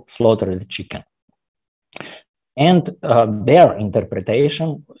show, slaughtered the chicken? And their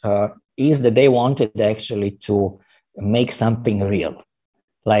interpretation is that they wanted actually to make something real.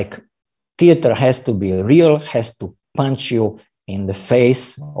 Like, theater has to be real, has to punch you in the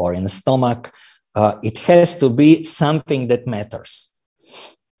face or in the stomach. It has to be something that matters.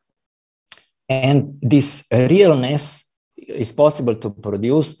 And this realness is possible to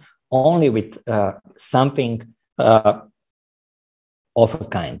produce only with something of a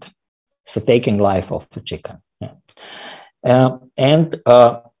kind. So taking life of a chicken. Yeah. And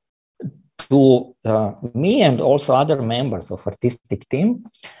to me and also other members of artistic team,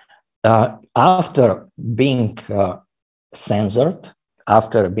 after being censored,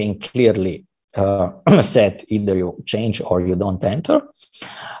 after being clearly said either you change or you don't enter,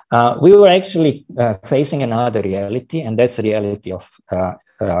 we were actually facing another reality, and that's the reality of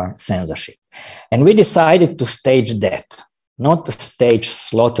censorship. And we decided to stage that, not to stage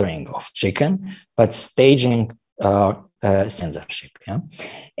slaughtering of chicken, but staging censorship. Yeah?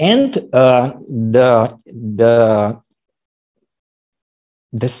 And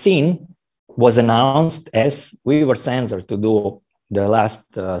the scene was announced as we were censored to do the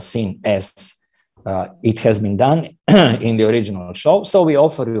last scene as it has been done in the original show. So we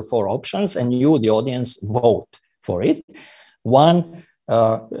offer you 4 options, and you, the audience, vote for it. One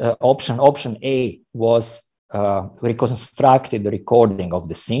option A was reconstructed recording of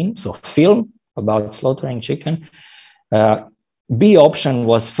the scene, so film about slaughtering chicken. B option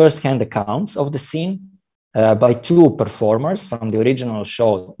was first-hand accounts of the scene by 2 performers from the original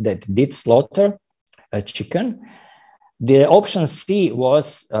show that did slaughter a chicken. The option C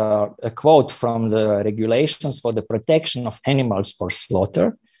was a quote from the regulations for the protection of animals for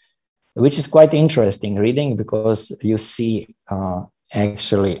slaughter, which is quite interesting reading, because you see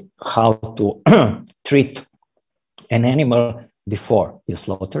actually how to treat an animal before you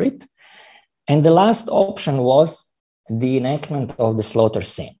slaughter it. And the last option was the enactment of the slaughter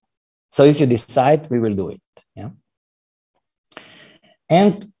scene. So if you decide, we will do it. Yeah.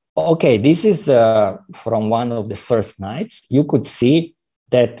 And okay, this is from one of the first nights. You could see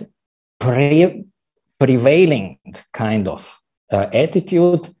that prevailing kind of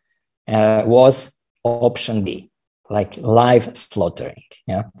attitude was option D, like live slaughtering,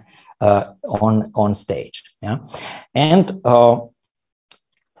 yeah, on stage. Yeah. And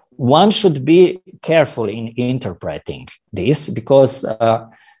one should be careful in interpreting this, because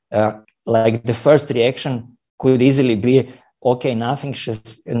like the first reaction could easily be, okay, nothing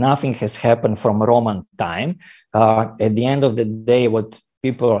has happened from Roman time. At the end of the day, what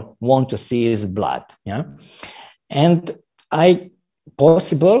people want to see is blood. Yeah, and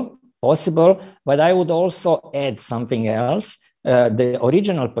possible, but I would also add something else. The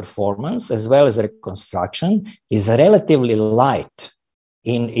original performance, as well as reconstruction, is relatively light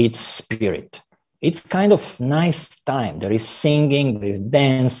in its spirit. It's kind of nice time. There is singing, there is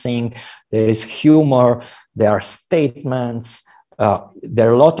dancing, there is humor, there are statements. There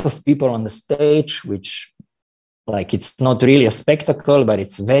are a lot of people on the stage, which, like, it's not really a spectacle, but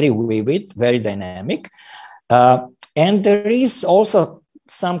it's very vivid, very dynamic. And there is also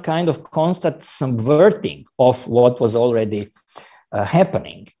some kind of constant subverting of what was already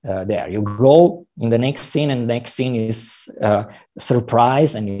happening there. You go in the next scene, and the next scene is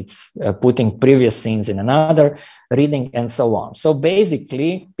surprise, and it's putting previous scenes in another reading, and so on. So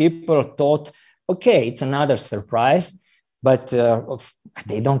basically, people thought, okay, it's another surprise, but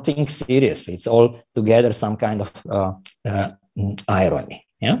they don't think seriously. It's all together some kind of irony.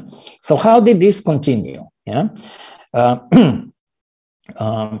 Yeah. So how did this continue? Yeah.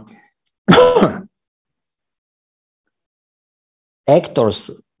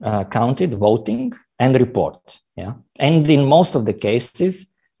 Actors counted, voting, and report. Yeah, and in most of the cases,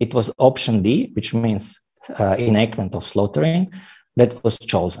 it was option D, which means enactment of slaughtering, that was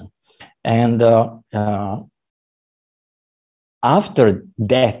chosen. And after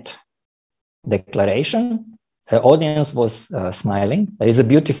that declaration, the audience was smiling. There is a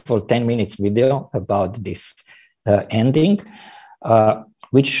beautiful 10-minute video about this ending,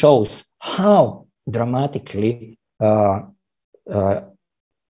 which shows how dramatically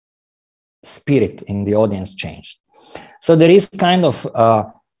spirit in the audience changed. So there is kind of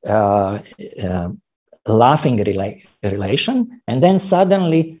laughing relation, and then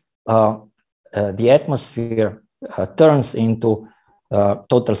suddenly the atmosphere turns into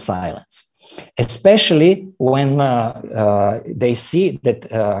total silence, especially when they see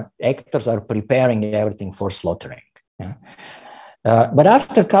that actors are preparing everything for slaughtering. Yeah. But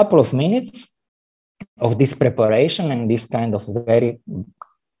after a couple of minutes of this preparation and this kind of very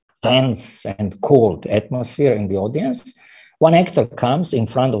tense and cold atmosphere in the audience, one actor comes in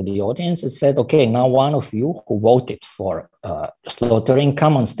front of the audience and said, okay, now one of you who voted for slaughtering,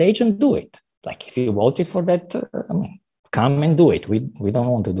 come on stage and do it. Like, if you voted for that, come and do it. We don't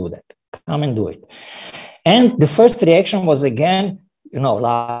want to do that. Come and do it. And the first reaction was, again,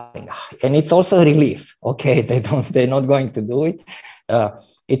 laughing. And it's also a relief. Okay, they're not going to do it.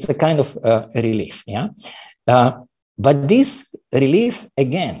 It's a kind of relief. Yeah. But this relief,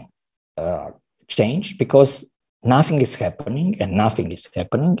 again, changed because nothing is happening,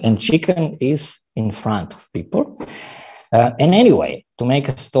 and chicken is in front of people. And anyway, to make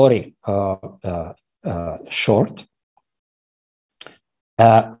a story short,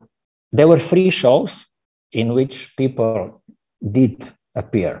 there were 3 shows in which people did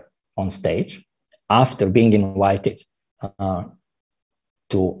appear on stage after being invited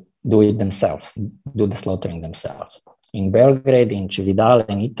to do it themselves, do the slaughtering themselves. In Belgrade, in Cividale,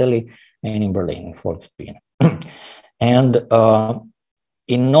 in Italy, and in Berlin, in Fort Spina. And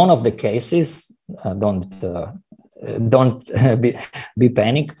in none of the cases, don't be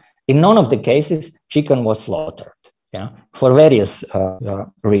panic. In none of the cases, chicken was slaughtered. Yeah, for various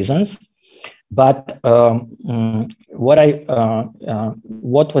reasons. But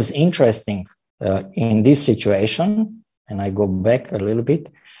what was interesting in this situation, and I go back a little bit,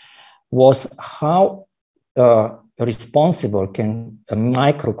 was how responsible can a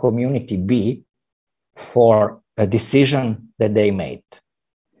micro community be for a decision that they made.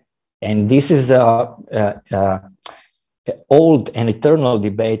 And this is a old and eternal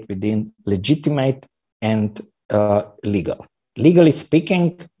debate within legitimate and legal. Legally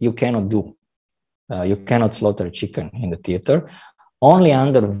speaking, you cannot slaughter a chicken in the theater, only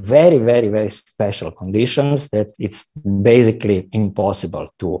under very, very, very special conditions that it's basically impossible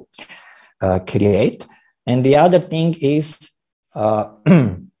to create. And the other thing is the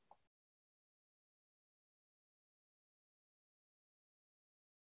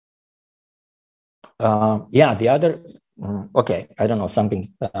other, okay, I don't know,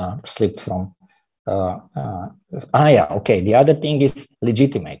 something slipped from, the other thing is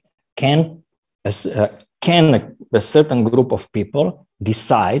legitimate. Can a certain group of people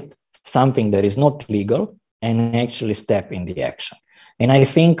decide something that is not legal and actually step in the action? And I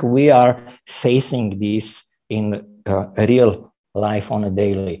think we are facing this in real life on a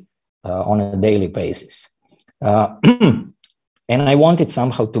daily basis. And I wanted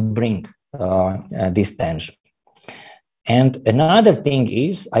somehow to bring this tension. And another thing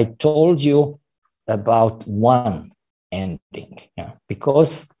is, I told you about one ending,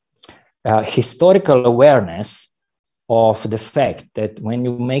 because historical awareness of the fact that when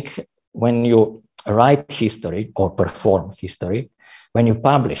you write history or perform history, when you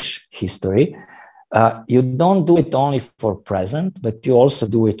publish history, you don't do it only for present, but you also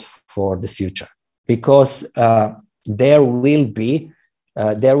do it for the future, because there will be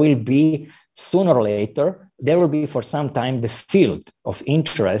sooner or later, there will be for some time the field of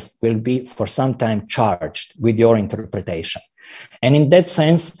interest will be for some time charged with your interpretation. And in that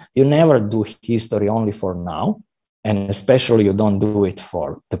sense, you never do history only for now, and especially you don't do it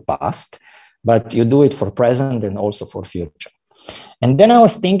for the past, but you do it for present and also for future. And then I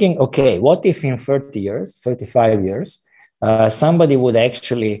was thinking, okay, what if in 30 years, 35 years, somebody would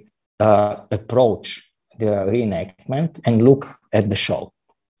actually approach the reenactment and look at the show?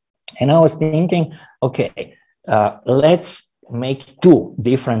 And I was thinking, okay, let's make two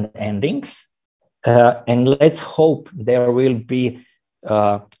different endings, and let's hope there will be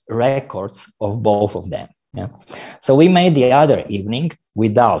records of both of them. Yeah. So we made the other evening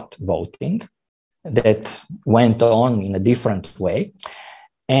without voting, that went on in a different way.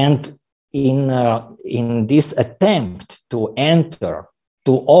 And in this attempt to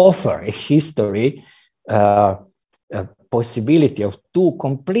offer a history, a possibility of two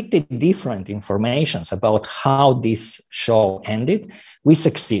completely different informations about how this show ended, we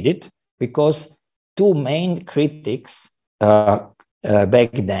succeeded, because two main critics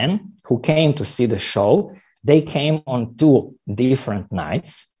back then who came to see the show, they came on two different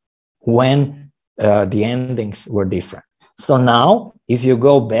nights when the endings were different. So now, if you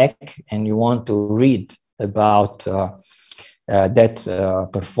go back and you want to read about that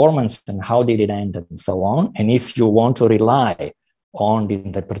performance and how did it end and so on, and if you want to rely on the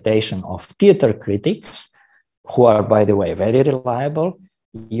interpretation of theater critics, who are, by the way, very reliable,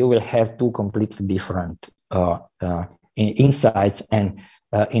 you will have two completely different insights and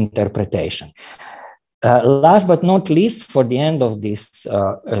interpretation. Last but not least, for the end of this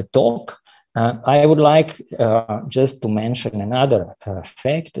talk, I would like just to mention another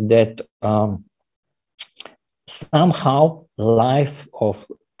fact that somehow life of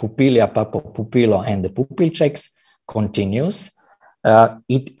Pupilija, Papa, Pupilo and the Pupilceks continues.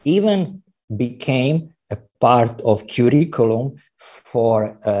 It even became a part of curriculum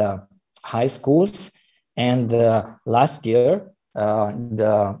for high schools. And last year,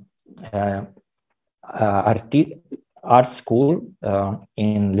 the art school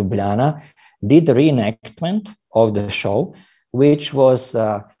in Ljubljana did a reenactment of the show, which was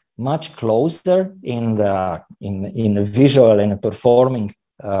much closer in the visual and performing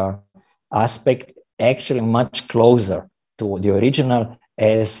aspect, actually much closer to the original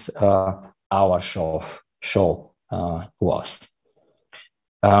as our show was.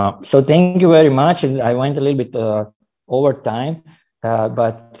 So thank you very much. And I went a little bit over time,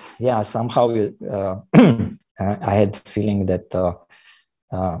 but yeah, somehow I had the feeling that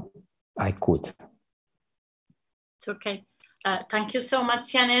I could. It's okay. Thank you so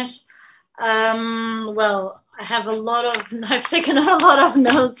much, Janez. Well, I've taken a lot of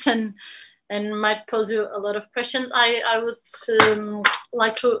notes and might pose you a lot of questions. I would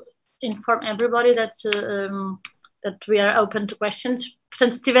like to inform everybody that we are open to questions.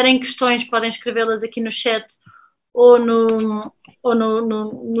 Portanto, se tiverem questões, podem escrevê-las aqui no chat ou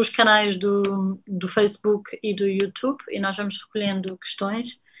nos canais do Facebook e do YouTube, e nós vamos recolhendo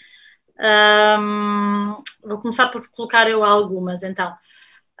questões. Vou começar por colocar eu algumas, então.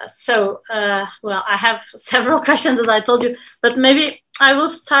 Well, I have several questions, as I told you, but maybe I will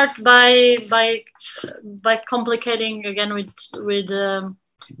start by complicating again with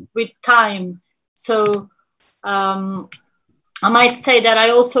time. So I might say that I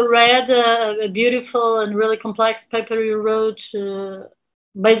also read a beautiful and really complex paper you wrote,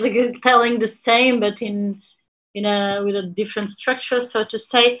 basically telling the same, but with a different structure, so to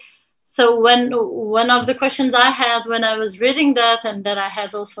say. So one of the questions I had when I was reading that, and that I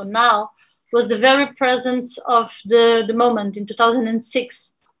had also now, was the very presence of the moment in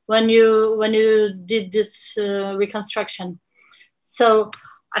 2006 when you did this reconstruction. So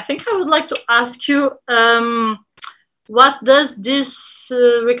I think I would like to ask you, what does this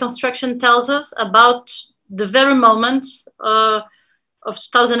reconstruction tells us about the very moment of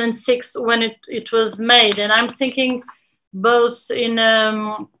 2006 when it was made? And I'm thinking both in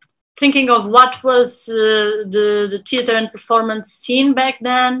thinking of what was the theater and performance scene back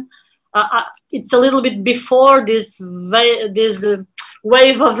then. It's a little bit before this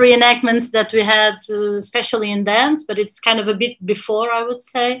wave of reenactments that we had, especially in dance, but it's kind of a bit before, I would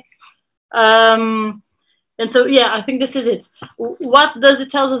say. And so, yeah, I think this is it. What does it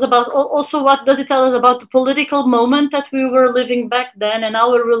tell us about, also what does it tell us about the political moment that we were living back then and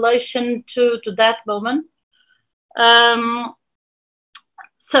our relation to that moment?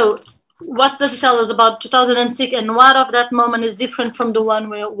 So what does it tell us about 2006 and what of that moment is different from the one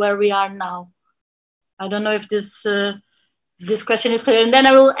where we are now? I don't know if this question is clear. And then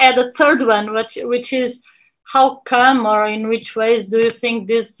I will add a third one, which is, how come or in which ways do you think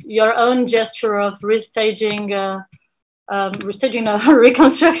this, your own gesture of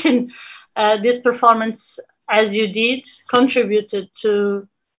reconstruction, this performance as you did, contributed to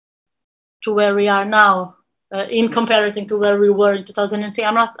where we are now, in comparison to where we were in 2006?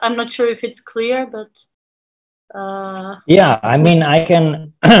 I'm not sure if it's clear, but yeah, I mean, I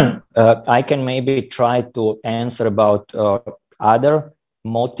can I can maybe try to answer about other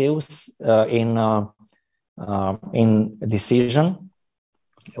motives in decision,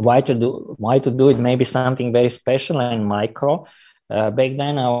 why to do it, maybe something very special and micro. Back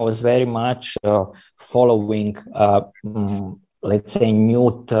then I was very much following let's say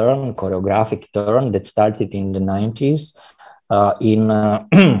new turn, choreographic turn that started in the 90s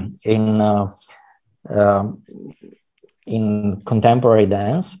in contemporary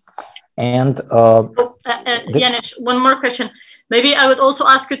dance. And Janez, one more question. Maybe I would also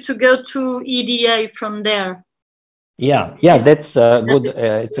ask you to go to EDA from there. Yeah, that's good.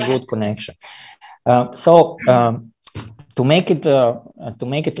 It's a good connection. So to make it a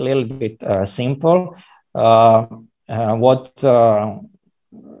little bit simple, what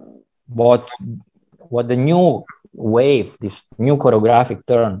the new wave, this new choreographic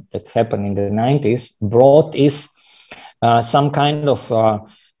turn that happened in the 90s brought is some kind of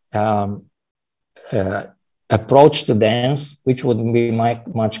approach to dance, which would be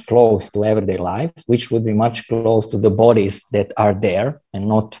much close to everyday life, which would be much close to the bodies that are there and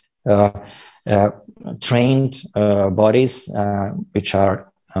not trained bodies, which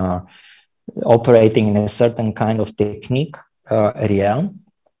are operating in a certain kind of technique realm.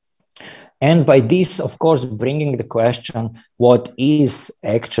 And by this, of course, bringing the question, what is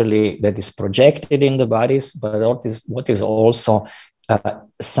actually that is projected in the bodies, but what is also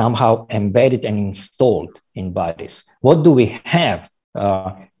somehow embedded and installed in bodies? What do we have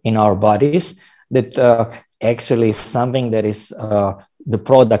in our bodies that actually is something that is the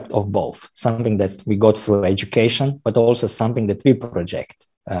product of both, something that we got through education, but also something that we project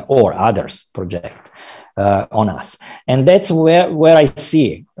or others project on us. And that's where I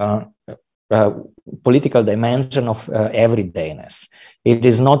see political dimension of everydayness. It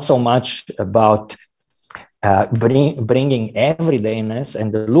is not so much about bringing everydayness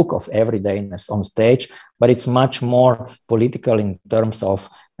and the look of everydayness on stage, but it's much more political in terms of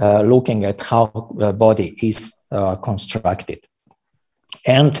looking at how the body is constructed.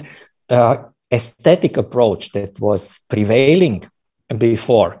 And aesthetic approach that was prevailing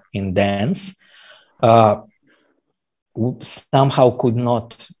before in dance somehow could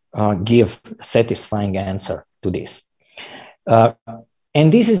not give satisfying answer to this.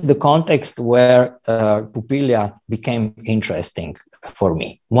 And this is the context where Pupilija became interesting for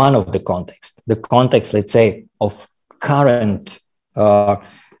me. One of the the context, let's say, of current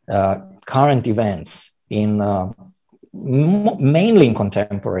events in mainly in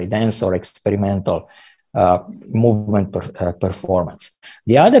contemporary dance or experimental movement performance.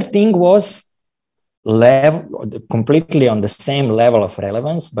 The other thing was completely on the same level of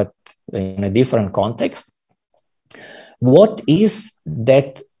relevance, but in a different context. What is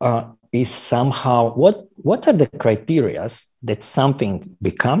that is somehow, what are the criteria that something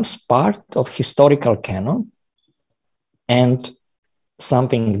becomes part of historical canon and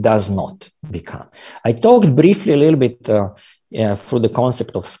something does not become? I talked briefly a little bit through the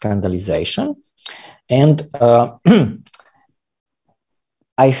concept of scandalization. And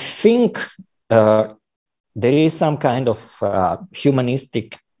I think there is some kind of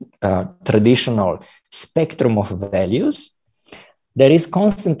humanistic traditional spectrum of values that is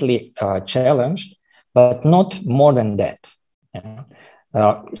constantly challenged, but not more than that.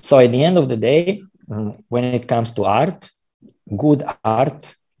 So at the end of the day, when it comes to art, good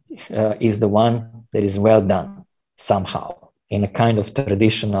art is the one that is well done somehow in a kind of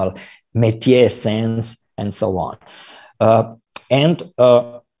traditional métier sense and so on. And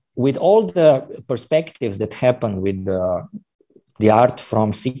with all the perspectives that happen with the art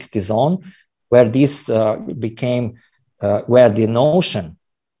from 60s on, where this became, where the notion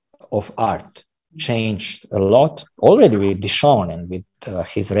of art changed a lot, already with Duchamp and with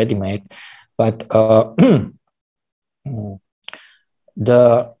his ready-made, but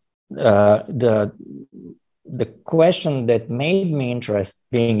the question that made me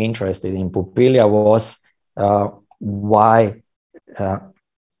being interested in Pupilija was why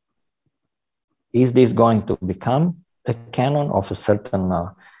is this going to become a canon of a certain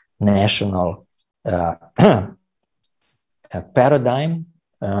national paradigm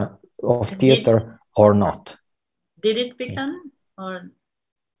of theater or not? Did it become? Or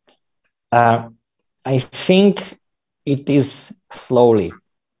I think it is slowly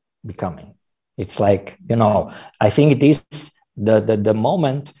becoming. It's like, you know, I think it is the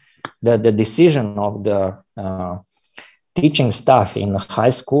moment that the decision of the teaching staff in high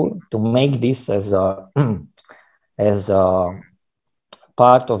school to make this as a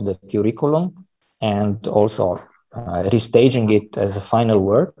part of the curriculum and also restaging it as a final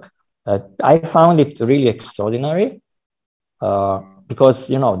work. I found it really extraordinary because,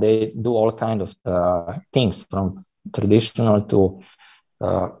 you know, they do all kind of things from traditional to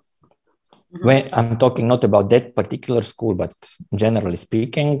when I'm talking not about that particular school, but generally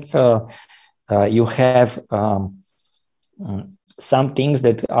speaking, you have some things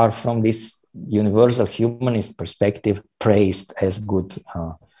that are from this universal humanist perspective praised as good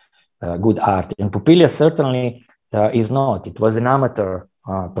art. And Pupilija certainly is not. It was an amateur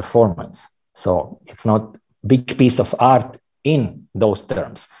performance. So it's not a big piece of art in those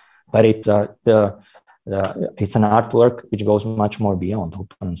terms, but it's it's an artwork which goes much more beyond,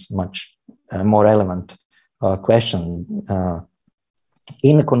 opens much more relevant question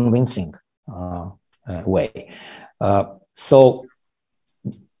in a convincing way. So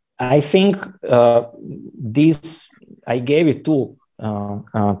I think this, I gave it two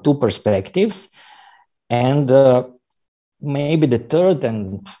perspectives, and maybe the third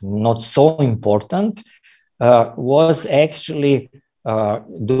and not so important was actually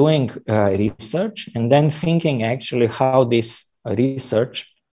doing research and then thinking actually how this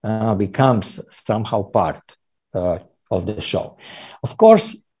research becomes somehow part of the show. Of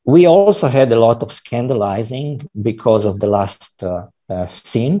course, we also had a lot of scandalizing because of the last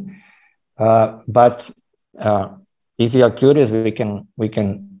scene, but if you are curious, we can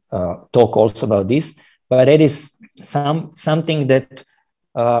talk also about this. But it is something that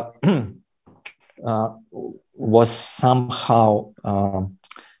was somehow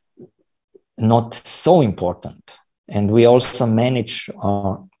not so important, and we also managed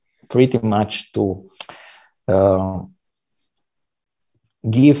pretty much to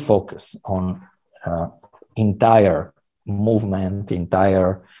give focus on entire movement,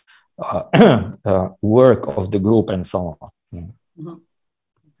 entire work of the group, and so on. Mm-hmm.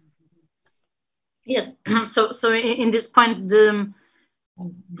 Yes. So in this point, the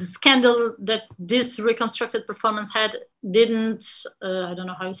scandal that this reconstructed performance had didn't, I don't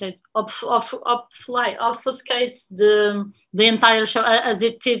know how you say it, obfuscate the entire show as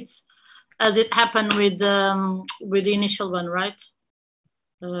it did, as it happened with the initial one, right?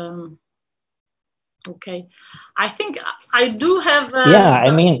 Okay, I think I do have. Yeah, I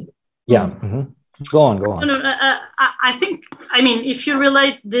mean, yeah. Mm-hmm. Go on. I think, I mean, if you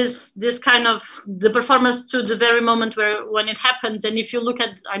relate this kind of the performance to the very moment when it happens, and if you look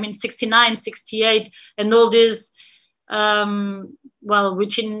at, I mean, 69, 68, and all this,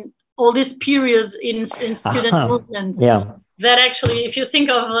 which in all this period in student movements, yeah, that actually, if you think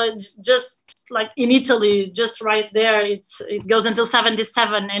of just like in Italy, just right there, it goes until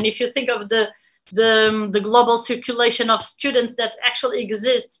 77, and if you think of the global circulation of students that actually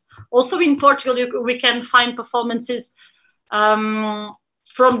exists. Also in Portugal, we can find performances from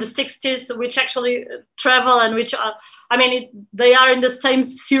the 60s, which actually travel and which are, I mean, they are in the same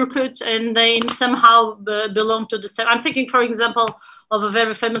circuit and they somehow belong to the same. I'm thinking, for example, of a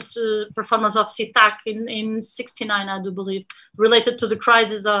very famous performance of Sitak in 69, I do believe, related to the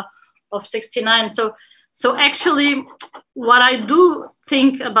crisis of 69. So actually, what I do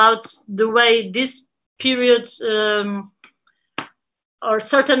think about the way this period or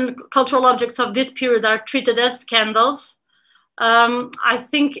certain cultural objects of this period are treated as scandals, I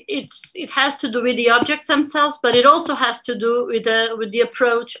think it has to do with the objects themselves, but it also has to do with the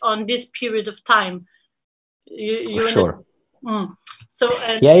approach on this period of time. Sure. So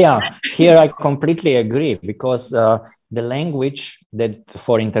yeah. Here I completely agree, because the language that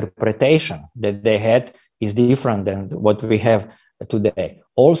for interpretation that they had is different than what we have today.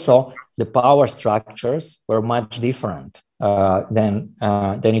 Also, the power structures were much different than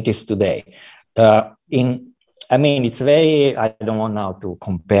it is today. I mean, it's very, I don't want now to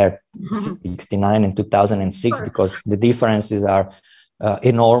compare 69 and 2006 because the differences are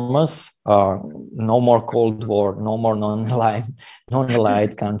enormous. No more Cold War, no more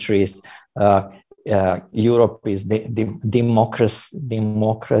non-allied countries. Europe is democracy,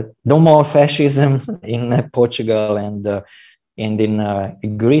 no more fascism in Portugal and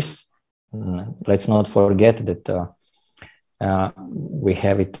in Greece. let's not forget that we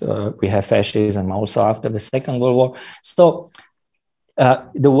have fascism also after the Second World War. So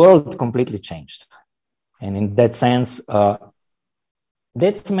the world completely changed, and in that sense,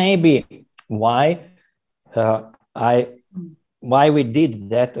 that's maybe why why we did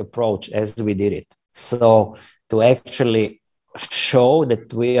that approach as we did it. So to actually show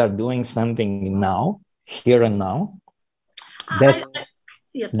that we are doing something now, here and now,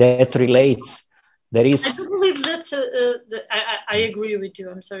 that relates. There is. I do believe that's. I agree with you.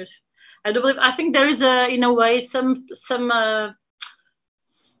 I'm sorry. I do believe. I think there is in a way, some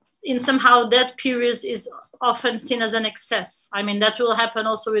in somehow that period is often seen as an excess. I mean, that will happen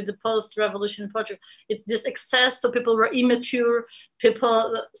also with the post-revolution project. It's this excess, so people were immature,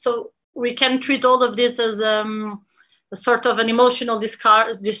 so we can treat all of this as a sort of an emotional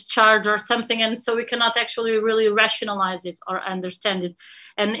discharge or something, and so we cannot actually really rationalize it or understand it.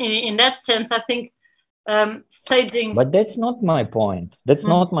 And in that sense, I think staging. But that's not my point. That's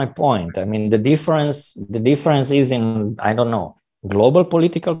not my point. I mean, the difference is in, I don't know, global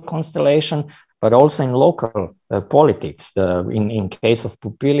political constellation, but also in local politics. In case of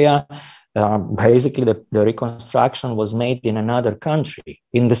Pupilija, basically the reconstruction was made in another country,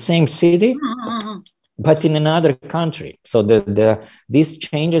 in the same city, but in another country. So these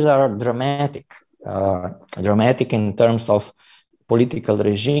changes are dramatic, dramatic in terms of political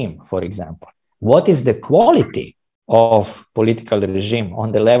regime, for example. What is the quality of political regime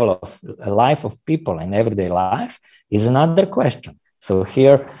on the level of life of people and everyday life is another question. So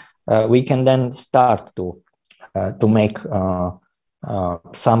here we can then start to make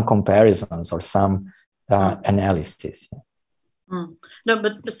some comparisons or some analysis. No,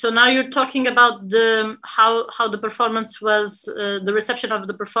 but so now you're talking about how the performance was, the reception of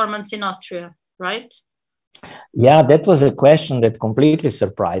the performance in Austria, right? Yeah, that was a question that completely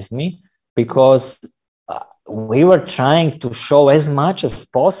surprised me, because we were trying to show as much as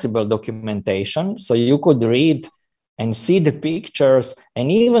possible documentation, so you could read and see the pictures and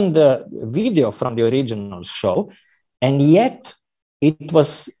even the video from the original show, and yet it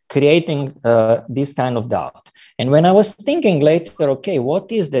was creating this kind of doubt. And when I was thinking later, okay, what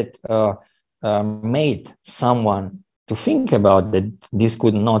is that made someone to think about that this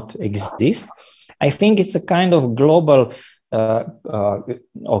could not exist? I think it's a kind of global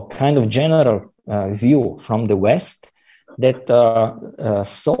or kind of general view from the West that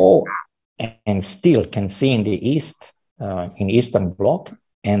saw and still can see in the East, in Eastern Bloc,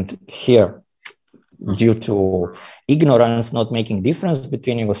 and here, due to ignorance, not making difference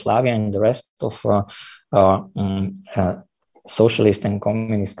between Yugoslavia and the rest of socialist and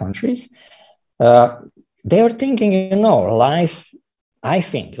communist countries, they were thinking, you know, life, I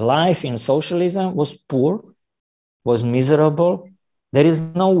think life in socialism was poor, was miserable. There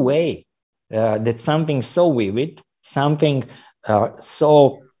is no way that something so vivid, something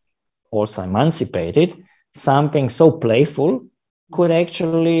so also emancipated, something so playful could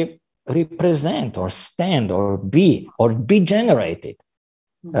actually represent or stand or be generated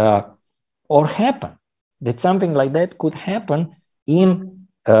or happen, that something like that could happen in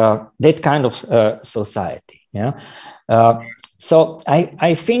that kind of society. Yeah. So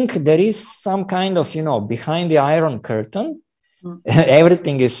I think there is some kind of, you know, behind the Iron Curtain,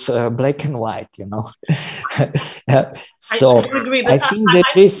 everything is black and white, you know. So I agree, I think there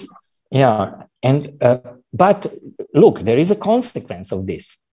is, yeah. And but look, there is a consequence of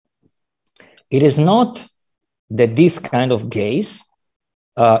this. It is not that this kind of gaze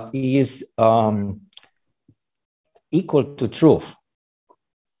is equal to truth,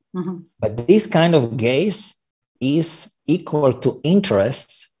 but this kind of gaze is equal to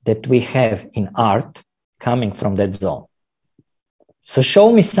interests that we have in art coming from that zone. So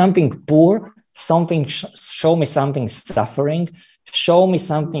show me something poor, show me something suffering, show me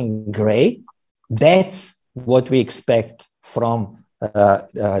something gray. That's what we expect from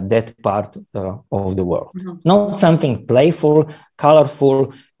that part of the world. Not something playful,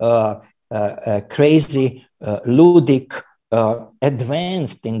 colorful, crazy, ludic,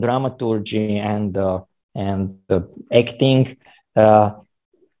 advanced in dramaturgy and acting,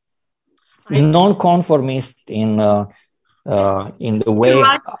 non-conformist in the way.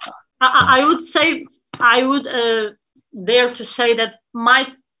 I would say, I would dare to say that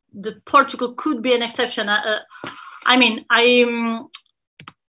that Portugal could be an exception. I mean, I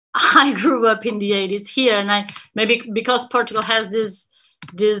grew up in the 80s here, and maybe because Portugal has this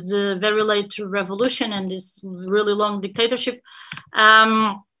very late revolution and this really long dictatorship,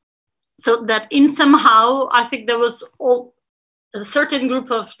 so that in somehow I think there was a certain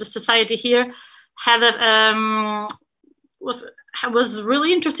group of the society here had was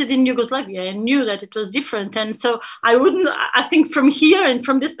really interested in Yugoslavia and knew that it was different. And so I think from here and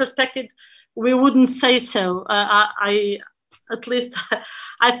from this perspective, we wouldn't say so. At least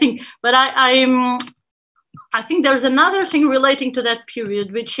I think, but I think there's another thing relating to that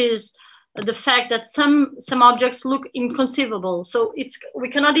period, which is the fact that some objects look inconceivable. So we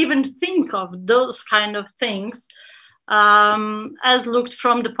cannot even think of those kind of things as looked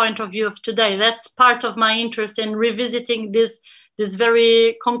from the point of view of today. That's part of my interest in revisiting these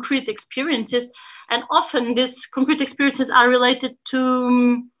very concrete experiences, and often these concrete experiences are related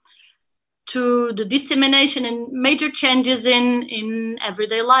to the dissemination and major changes in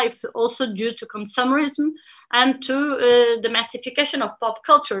everyday life, also due to consumerism and to the massification of pop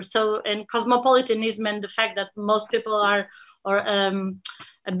culture. So, and cosmopolitanism, and the fact that most people are, or a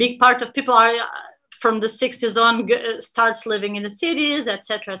big part of people are from the 60s on starts living in the cities,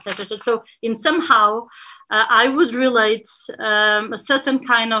 etc., etc. So in somehow, I would relate a certain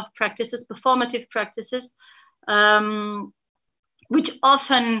kind of practices, performative practices, which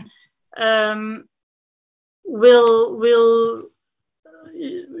often will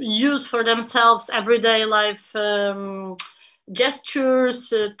use for themselves everyday life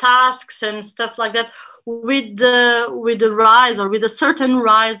gestures, tasks, and stuff like that, with the rise, or with a certain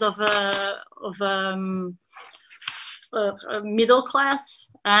rise of a middle class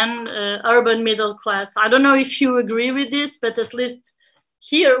and urban middle class. I don't know if you agree with this, but at least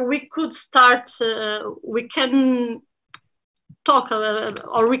here we could start. We can talk,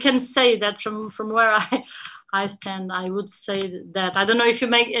 or we can say that from where I stand. I would say that. I don't know if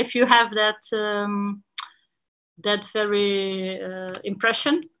you have that that very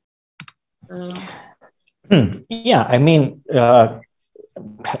impression. Yeah, I mean,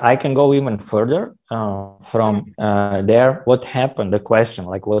 I can go even further from there. What happened? The question,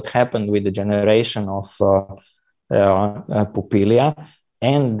 like, what happened with the generation of Pupilija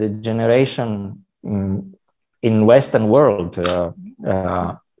and the generation in Western world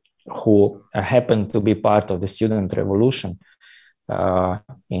who happened to be part of the student revolution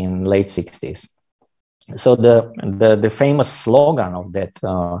in late 60s. So the famous slogan of that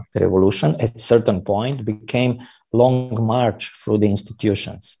revolution at a certain point became "Long March Through the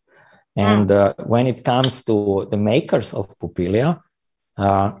Institutions." And when it comes to the makers of Pupilija,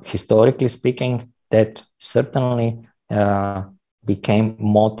 historically speaking, that certainly became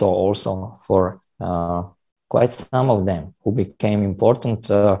motto also for quite some of them who became important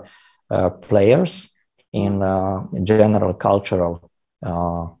players in general cultural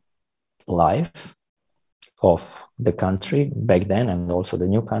life of the country back then, and also the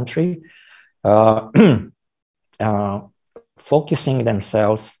new country, focusing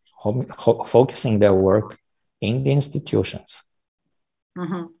themselves, focusing their work in the institutions.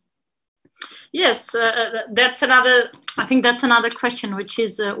 Mm-hmm. Yes, that's another. I think that's another question, which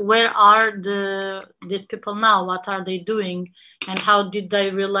is where are these people now? What are they doing, and how did they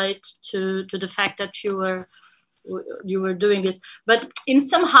relate to the fact that you were doing this? But in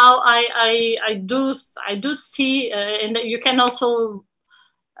somehow, I do see, and you can also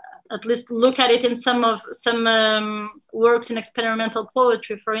at least look at it in some works in experimental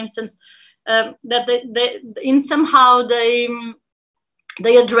poetry, for instance, that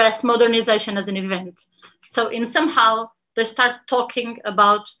they address modernization as an event. So in somehow they start talking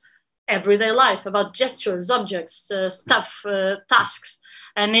about everyday life, about gestures, objects, stuff, tasks.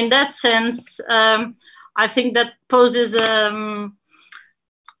 And in that sense, I think that poses, I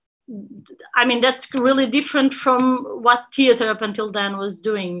mean, that's really different from what theater up until then was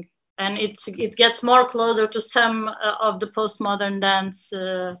doing. And it gets more closer to some of the postmodern dance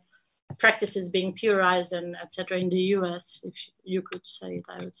practices being theorized and etc. in the US, if you could say it,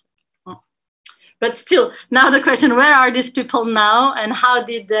 I would say. Oh. But still, now the question: where are these people now, and how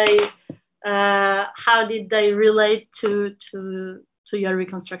did they relate to your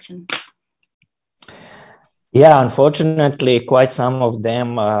reconstruction? Yeah, unfortunately, quite some of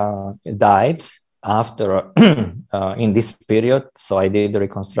them died after in this period. So I did the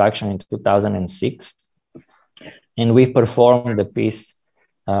reconstruction in 2006, and we performed the piece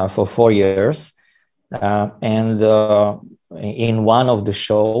for 4 years. And in one of the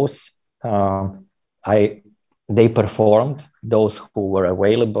shows, they performed, those who were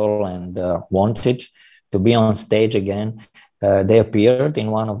available and wanted to be on stage again. They appeared in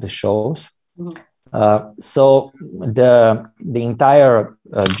one of the shows. Mm-hmm. So the entire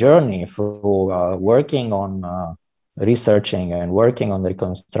journey through working on researching and working on the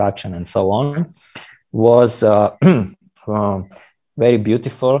reconstruction and so on was very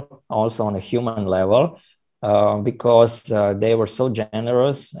beautiful, also on a human level, because they were so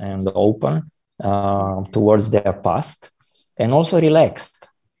generous and open towards their past. and also relaxed,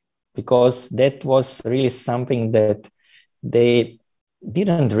 because that was really something that they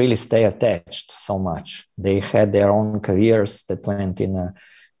didn't really stay attached so much. They had their own careers that went in a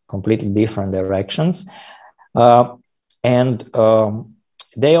completely different directions. And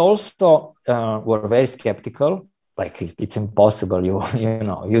they also were very skeptical, like it's impossible,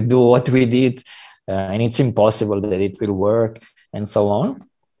 you do what we did, and it's impossible that it will work, and so on.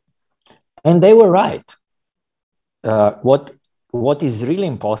 And they were right. What is really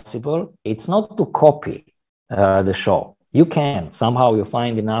impossible, it's not to copy the show. You can, somehow you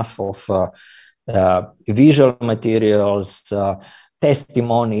find enough of visual materials,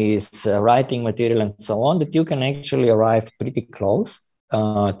 testimonies, writing material, and so on, that you can actually arrive pretty close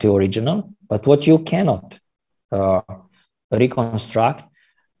to original. But what you cannot reconstruct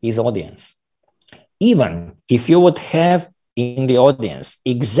is audience. Even if you would have in the audience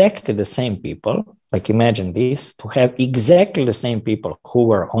exactly the same people, like imagine this, to have exactly the same people who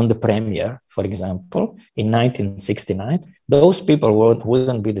were on the premiere, for example, in 1969, those people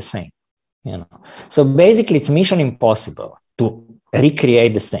wouldn't be the same. So basically it's mission impossible to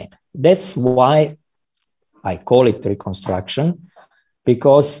recreate the same. That's why I call it reconstruction,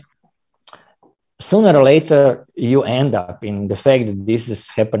 because sooner or later you end up in the fact that this is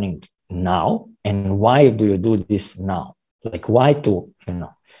happening now. And why do you do this now? Like, why to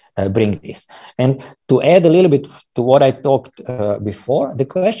bring this? And to add a little bit to what I talked before, the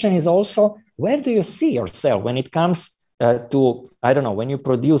question is also, where do you see yourself when it comes to, I don't know, when you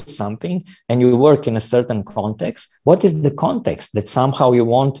produce something and you work in a certain context? What is the context that somehow you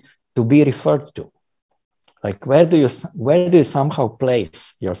want to be referred to? Like, where do you somehow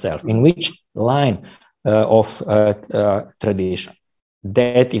place yourself? In which line of tradition?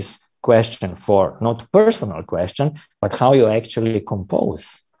 That is question for not personal question, but how you actually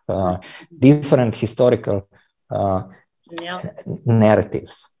compose different historical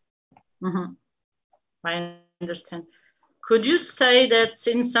narratives. Mm-hmm. I understand. Could you say that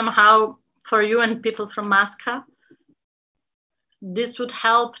since somehow for you and people from Moscow, this would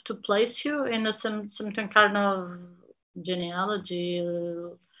help to place you in some kind of genealogy?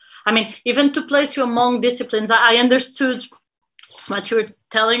 I mean, even to place you among disciplines. I understood what you were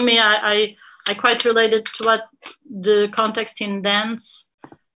telling me. I quite related to what the context in dance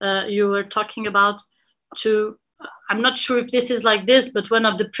you were talking about. I'm not sure if this is like this, but one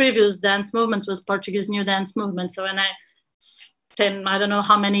of the previous dance movements was Portuguese New Dance Movement. So when I don't know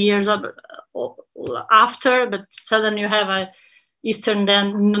how many years after, but suddenly you have a Eastern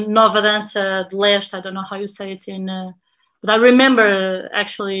dance, Nova Dança, Desta, I don't know how you say it but I remember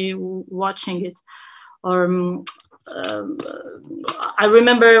actually watching it, or I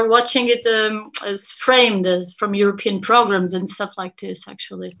remember watching it as framed as from European programs and stuff like this,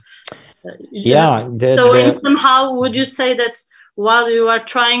 actually. Somehow, would you say that while you are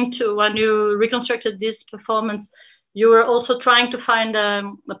when you reconstructed this performance, you were also trying to find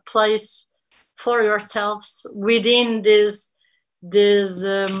a place for yourselves within this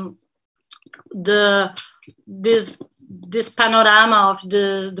panorama of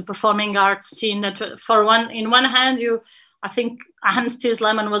the performing arts scene? That in one hand, I think Hans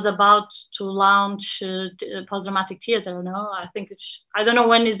Tiesleben was about to launch post-dramatic theater. No, I think I don't know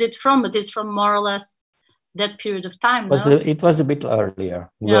when is it from, but it's from more or less that period of time. It was a bit earlier.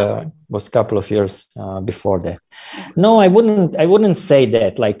 Yeah. It was a couple of years before that. No, I wouldn't say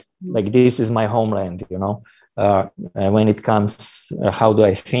that like this is my homeland, when it comes, how do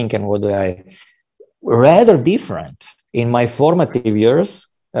I think and what do I, rather different. In my formative years,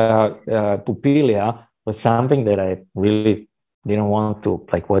 Pupilija was something that I really didn't want to,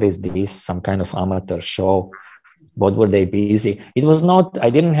 like, what is this? Some kind of amateur show. What were they busy? It was not, I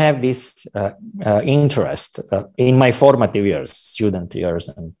didn't have this interest in my formative years, student years,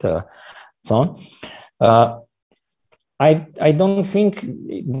 and so on. I don't think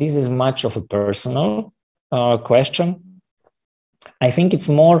this is much of a personal question. I think it's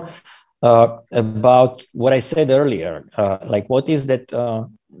more about what I said earlier, like what is that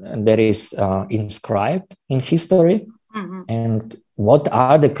that is inscribed in history, mm-hmm. and what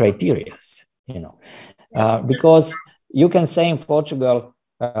are the criteria, because you can say in Portugal,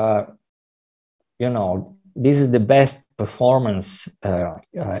 this is the best performance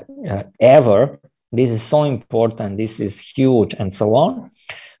ever. This is so important. This is huge, and so on.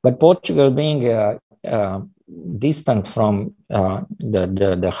 But Portugal being distant from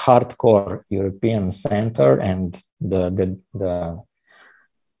the hardcore European center and the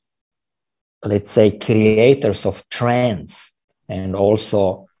let's say creators of trends, and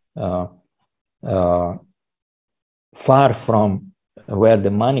also far from where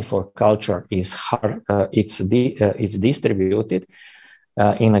the money for culture is it's distributed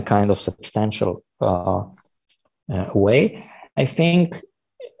in a kind of substantial way, I think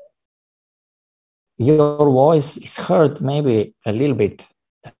your voice is heard maybe a little bit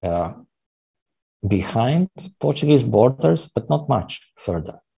behind Portuguese borders, but not much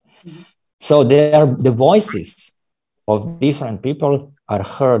further. Mm-hmm. So the voices of different people are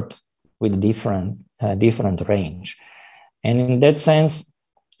heard with different range. And in that sense,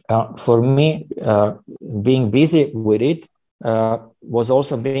 for me, being busy with it was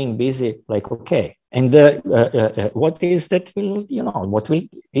also being busy, like, okay, and what is that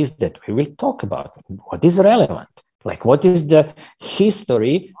is that we will talk about? What is relevant? Like, what is the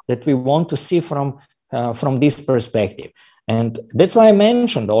history that we want to see from this perspective? And that's why I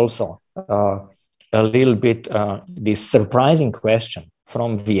mentioned also a little bit this surprising question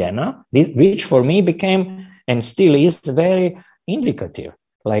from Vienna, which for me became and still is very indicative.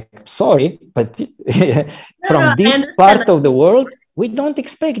 Like, sorry, but from this part of the world, we don't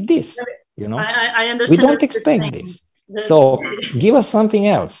expect this. I understand. We don't expect this. So give us something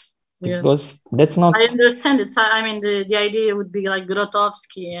else. Because that's not. I understand it. I mean, the idea would be like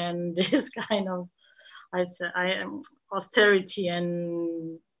Grotowski and this kind of austerity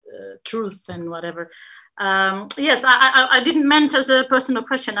and truth and whatever. Yes, I didn't meant as a personal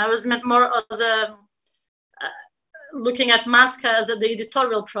question. I was meant more as a looking at Masca as the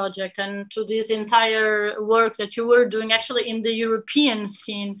editorial project and to this entire work that you were doing actually in the European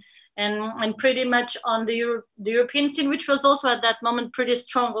scene. And pretty much on the European scene, which was also at that moment pretty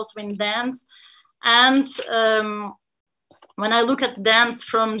strong also in dance. And when I look at dance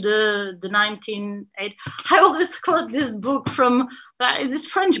from the 1980s, I always quote this book from this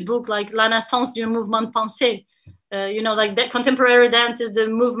French book, like La naissance du mouvement pensée. Like that contemporary dance is the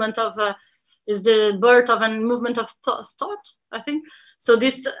movement of, is the birth of a movement of thought, I think. So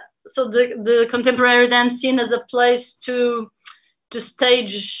the contemporary dance scene as a place to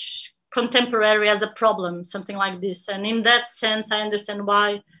stage contemporary as a problem, something like this. And in that sense, I understand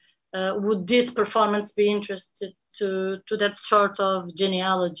why would this performance be interested to that sort of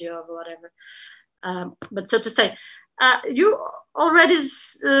genealogy or whatever. But so to say, you already,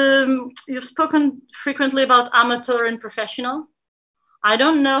 you've spoken frequently about amateur and professional. I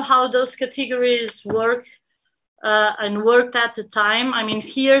don't know how those categories work and worked at the time. I mean,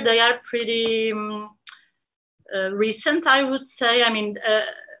 here they are pretty recent, I would say. I mean,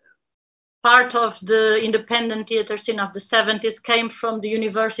 part of the independent theater scene of the 70s came from the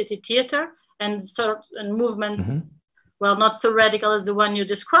university theater and movements, mm-hmm. Well, not so radical as the one you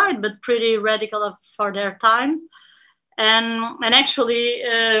described, but pretty radical for their time. And actually,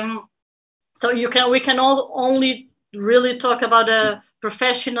 so we can only really talk about a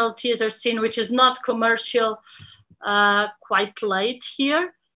professional theater scene, which is not commercial, quite late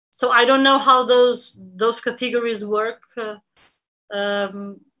here. So I don't know how those categories work,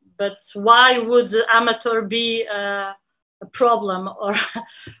 but why would amateur be a problem,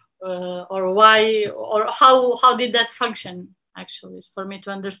 or why, or how did that function? Actually, for me to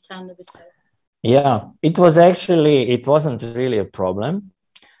understand a bit better. Yeah, it wasn't really a problem,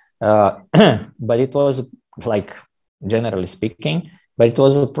 but it was, like, generally speaking, but it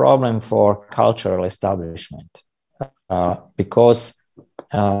was a problem for cultural establishment because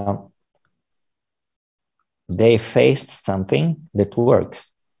they faced something that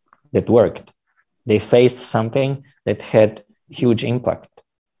worked. They faced something that had huge impact.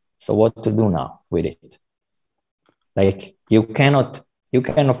 So what to do now with it? Like, you can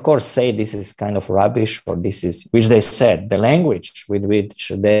of course say this is kind of rubbish, or this is, which they said, the language with which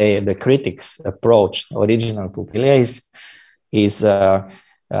the critics approached original Pupilija is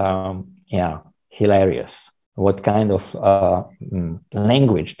hilarious. What kind of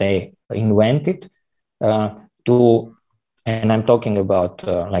language they invented to, and I'm talking about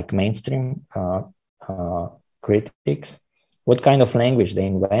like mainstream critics, what kind of language they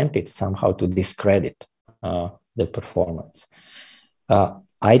invented somehow to discredit the performance.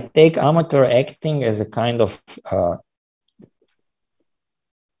 I take amateur acting as a kind of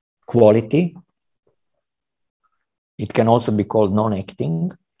quality. It can also be called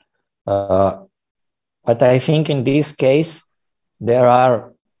non-acting. But I think in this case,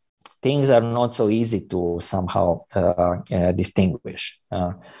 things are not so easy to somehow distinguish.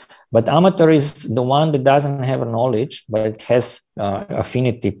 But amateur is the one that doesn't have a knowledge, but it has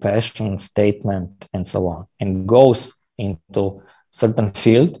affinity, passion, statement, and so on, and goes into certain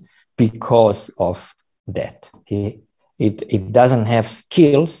field because of that. It doesn't have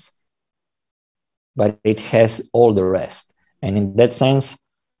skills, but it has all the rest. And in that sense,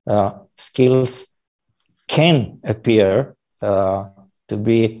 skills can appear to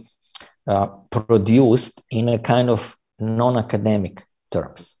be produced in a kind of non-academic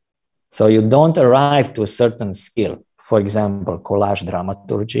terms. So you don't arrive to a certain skill, for example, collage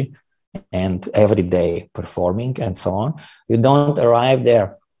dramaturgy and everyday performing and so on. You don't arrive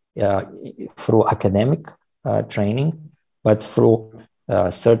there through academic training, but through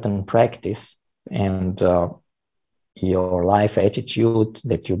certain practice and your life attitude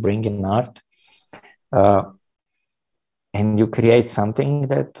that you bring in art. And you create something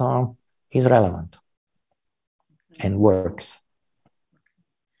that is relevant and works.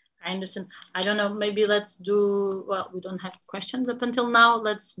 I understand. I don't know, maybe let's do, well, we don't have questions up until now.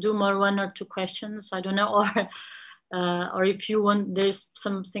 Let's do more 1 or 2 questions. I don't know, or if you want, there's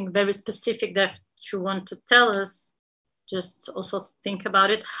something very specific that you want to tell us, just also think about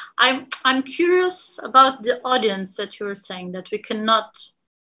it. I'm curious about the audience that you were saying, that we cannot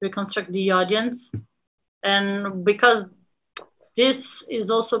reconstruct the audience. And because this is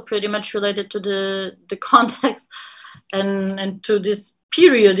also pretty much related to the context and to this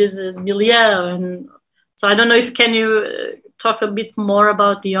period, is a milieu. And so I don't know if can you talk a bit more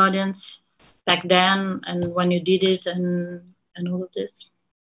about the audience back then and when you did it and all of this.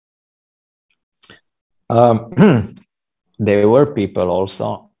 There were people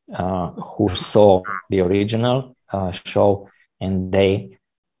also who saw the original show, and they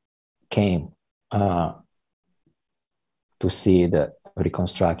came to see the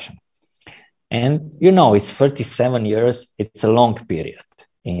reconstruction. And, you know, it's 37 years. It's a long period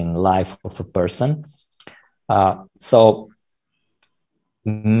in life of a person. So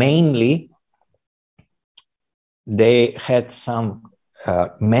mainly they had some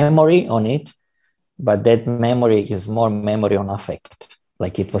memory on it, but that memory is more memory on affect.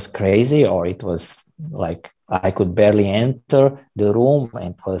 Like it was crazy, or it was like I could barely enter the room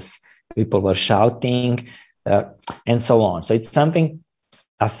and people were shouting and so on. So it's something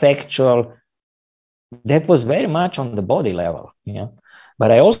affectual that was very much on the body level. Yeah.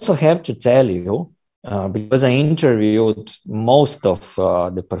 But I also have to tell you, because I interviewed most of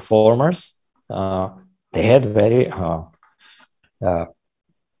the performers, they had very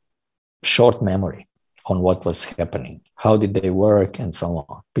short memory on what was happening, how did they work, and so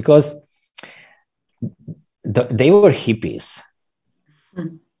on. Because they were hippies,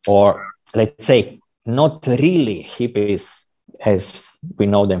 or let's say not really hippies as we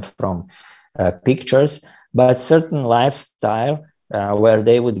know them from pictures, but certain lifestyle where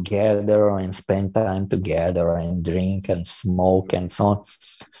they would gather and spend time together and drink and smoke and so on.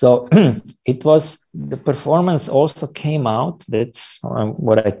 So it was, the performance also came out, that's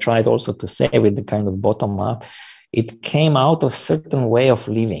what I tried also to say with the kind of bottom up, it came out of certain way of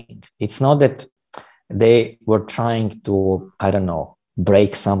living. It's not that they were trying to, I don't know,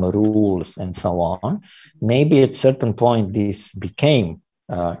 break some rules and so on. Maybe at certain point this became,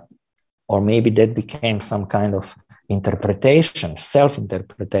 or maybe that became some kind of interpretation,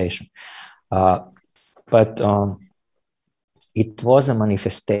 self-interpretation. But it was a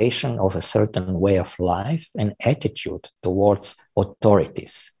manifestation of a certain way of life and attitude towards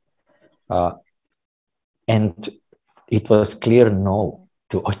authorities. And it was clear no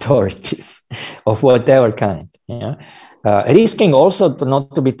to authorities of whatever kind. Yeah? Risking also to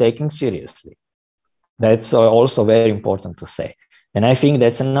not to be taken seriously. That's also very important to say. And I think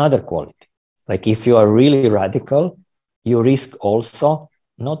that's another quality. Like if you are really radical, you risk also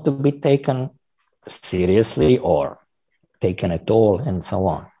not to be taken seriously or taken at all and so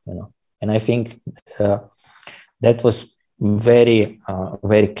on. You know? And I think that was very,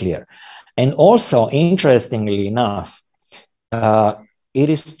 very clear. And also, interestingly enough, it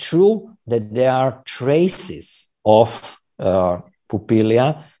is true that there are traces of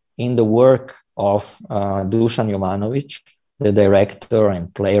Pupilija in the work of Dusan Jovanović, the director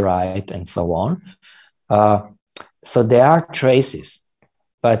and playwright and so on. So there are traces,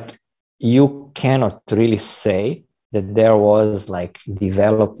 but you cannot really say that there was like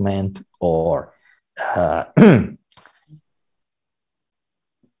development or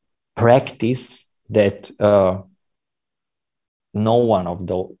practice that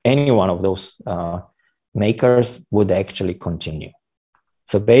any one of those makers would actually continue.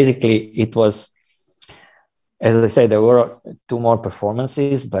 So basically it was, as I said, there were 2 more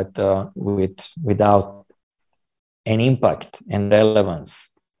performances, but without an impact and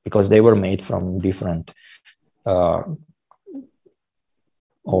relevance, because they were made from different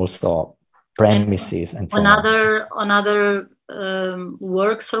also premises and so on. Other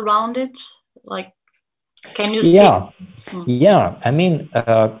works around it, like, can you see? Yeah. I mean,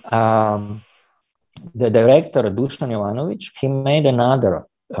 the director Dusan Jovanović, he made another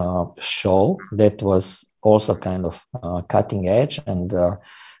show that was also kind of cutting edge and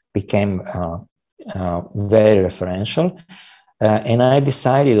became very referential. And I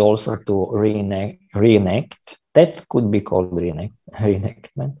decided also to reenact. That could be called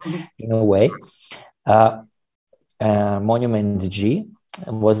reenactment in a way. Monument G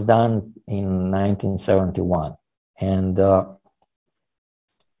was done in 1971. And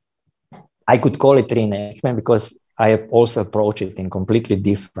I could call it reenactment because I also approach it in a completely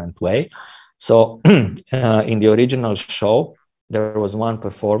different way. So in the original show, there was one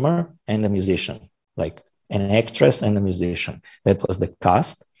performer and a musician, like an actress and a musician. That was the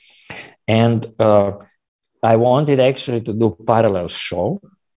cast. And I wanted actually to do parallel show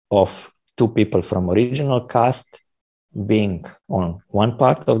of two people from original cast being on one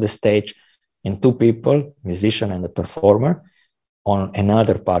part of the stage and two people, musician and a performer, on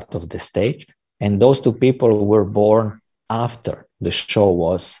another part of the stage. And those two people were born after the show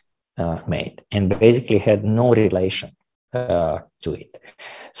was made and basically had no relation to it.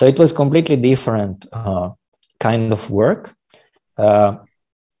 So it was completely different kind of work.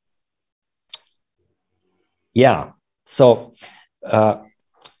 Yeah. So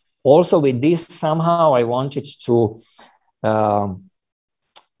also with this, somehow I wanted to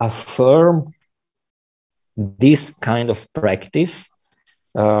affirm this kind of practice,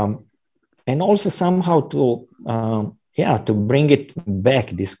 and also somehow to to bring it back,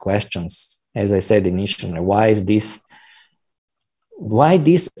 these questions, as I said initially, why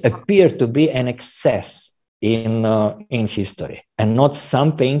this appeared to be an excess in history and not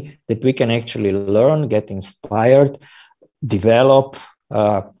something that we can actually learn, get inspired, develop.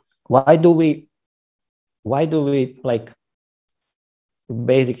 Why do we like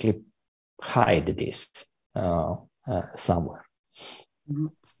basically hide this somewhere?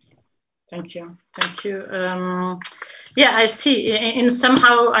 Thank you. Yeah, I see. In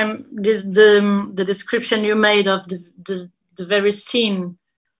somehow, the description you made of the very scene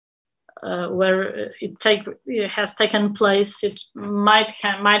where it has taken place. It might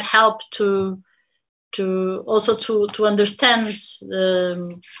help to also to understand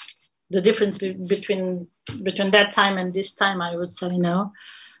the difference between that time and this time. I would say,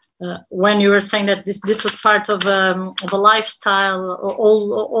 when you were saying that this was part of a lifestyle,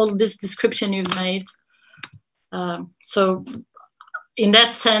 all this description you've made. So in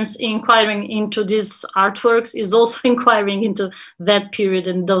that sense, inquiring into these artworks is also inquiring into that period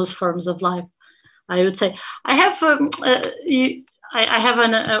and those forms of life, I would say. I have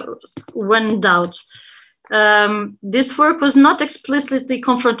one doubt. This work was not explicitly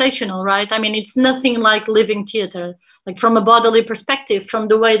confrontational, right? I mean, it's nothing like living theater, like from a bodily perspective, from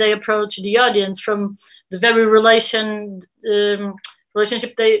the way they approach the audience, from the very relationship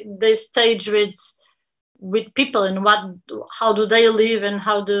they stage with people, and how do they live, and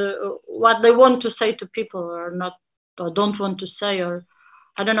what they want to say to people or not, or don't want to say, or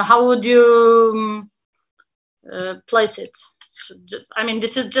I don't know. How would you place it? So I mean,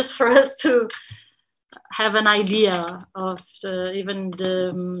 this is just for us to have an idea of even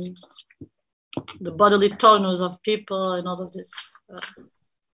the bodily tonus of people and all of this.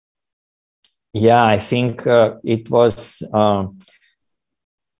 Yeah, I think it was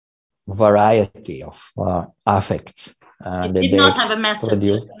variety of affects. It did not have a message,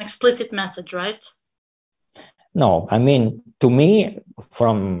 an explicit message, right? No, I mean, to me,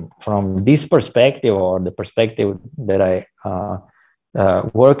 from this perspective, or the perspective that I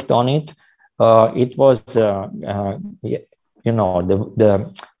worked on it, it was,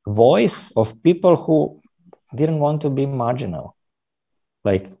 the voice of people who didn't want to be marginal.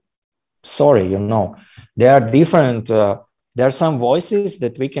 Like, sorry, there are different, there are some voices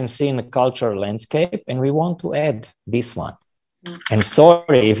that we can see in the cultural landscape, and we want to add this one. And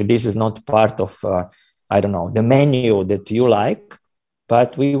sorry if this is not part of, I don't know, the menu that you like,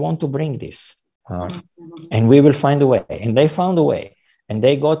 but we want to bring this. And we will find a way. And they found a way. And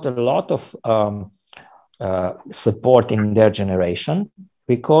they got a lot of support in their generation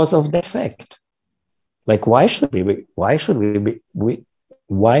because of the fact. Like, why should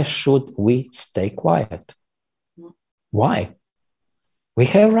we stay quiet? Why? We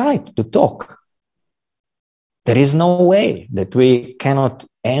have right to talk. There is no way that we cannot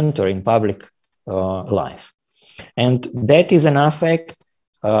enter in public life. And that is an affect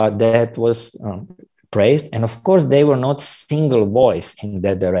that was praised. And of course, they were not single voice in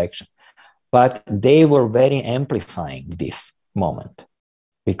that direction, but they were very amplifying this moment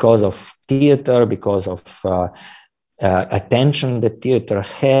because of theater, because of attention that theater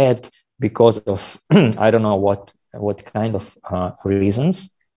had, because of, I don't know what kind of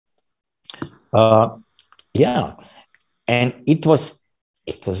reasons. And it was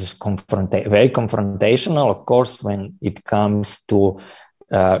it was very confrontational, of course, when it comes to,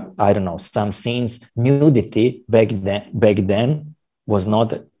 I don't know, some scenes. Nudity back then was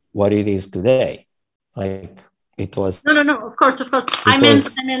not what it is today. Like, it was... No, of course. I meant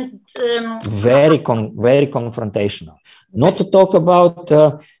very confrontational. Not to talk about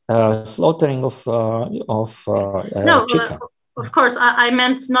slaughtering of chicken. Of course, I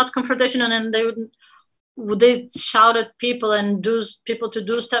meant not confrontational, and would they shout at people and people to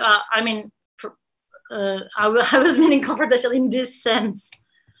do stuff? I mean, I was meaning confrontational in this sense,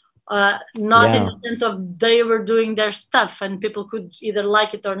 not in the sense of they were doing their stuff and people could either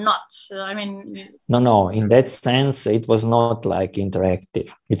like it or not. I mean, no. In that sense, it was not like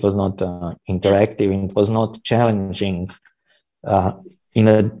interactive. It was not interactive. Yes. It was not challenging in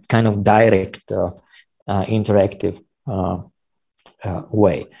a kind of direct interactive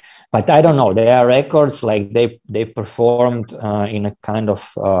way. But I don't know. There are records like they performed in a kind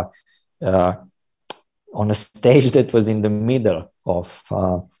of on a stage that was in the middle of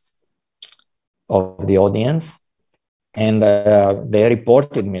the audience, and they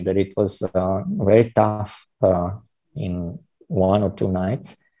reported me that it was very tough in 1 or 2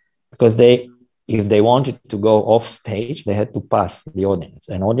 nights, because if they wanted to go off stage, they had to pass the audience,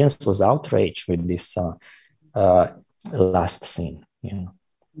 and audience was outraged with this last scene. Yeah.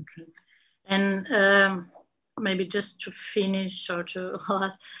 Okay. And maybe just to finish, or to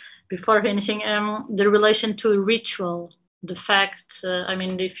before finishing, the relation to ritual, the fact, I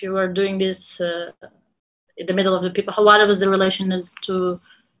mean, if you were doing this in the middle of the people, what was the relation to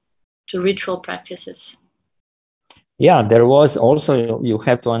ritual practices? Yeah, there was also, you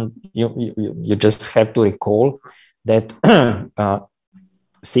just have to recall that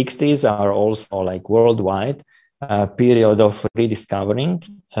 60s are also like worldwide period of rediscovering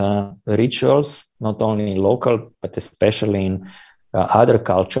rituals, not only in local, but especially in other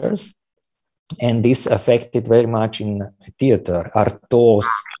cultures. And this affected very much in theater. Artaud's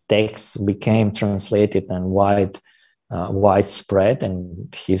text became translated and widespread,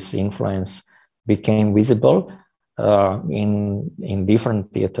 and his influence became visible in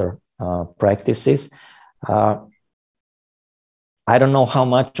different theater practices. I don't know how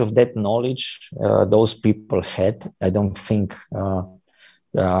much of that knowledge those people had. I don't think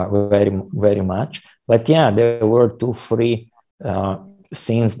very much. But yeah, there were 2, 3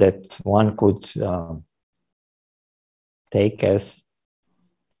 scenes that one could take as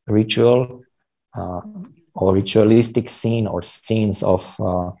ritual or ritualistic scene, or scenes of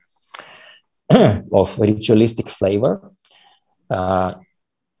ritualistic flavor.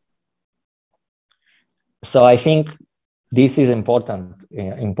 So I think this is important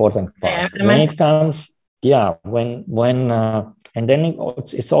part. When it comes, and then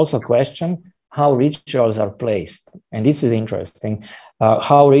it's also a question how rituals are placed, and this is interesting.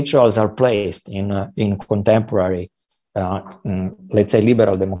 How rituals are placed in contemporary, let's say,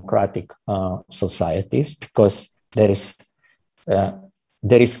 liberal democratic societies, because there is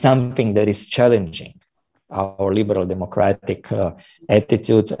something that is challenging our liberal democratic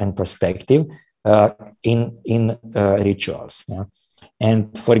attitudes and perspective in rituals. Yeah?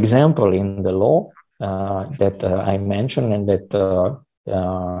 And for example, in the law that I mentioned, and that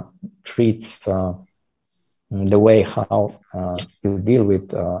treats the way how you deal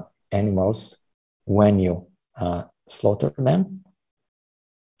with animals when you slaughter them,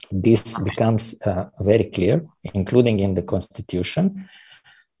 this becomes very clear, including in the Constitution,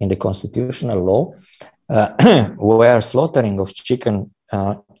 in the constitutional law, where slaughtering of chicken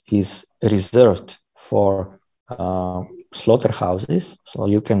is reserved for slaughterhouses. So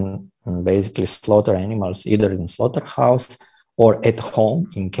you can basically slaughter animals either in slaughterhouse or at home,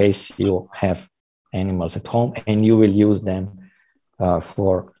 in case you have animals at home and you will use them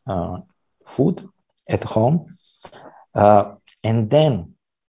for food at home. And then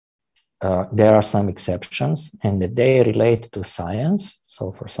there are some exceptions, and they relate to science,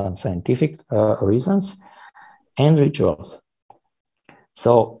 so for some scientific reasons, and rituals.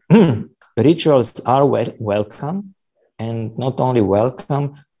 So rituals are welcome, and not only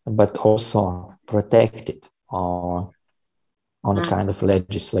welcome, but also protected on a kind of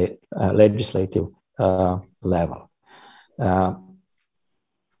legislative level.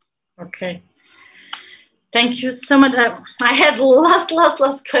 Okay. Thank you so much. I had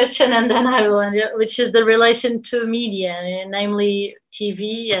last question, and then I will, which is the relation to media, namely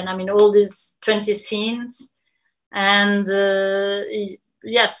TV, and I mean all these 20 scenes. And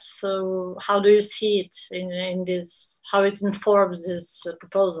yes, so how do you see it in this? How it informs this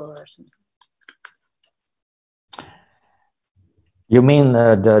proposal or something? You mean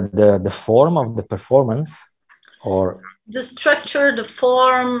the form of the performance, or The structure, the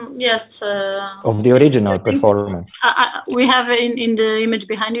form, yes. Of the original performance. We have in the image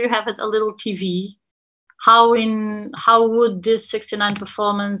behind you have a little TV. How would this 69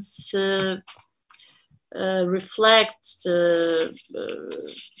 performance reflect?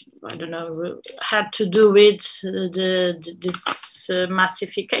 I don't know. Had to do with this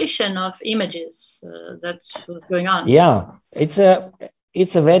massification of images that's what's going on. Yeah,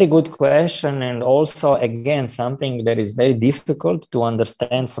 it's a very good question, and also again something that is very difficult to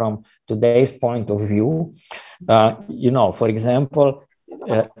understand from today's point of view. For example,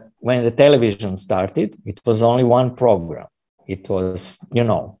 when the television started, it was only one program. It was,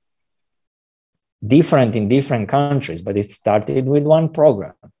 different in different countries, but it started with one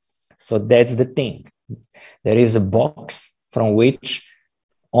program. So that's the thing. There is a box from which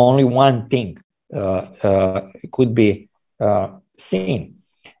only one thing could be seen.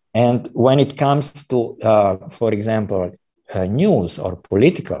 And when it comes to, for example, news or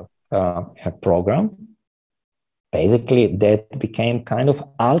political program, basically that became kind of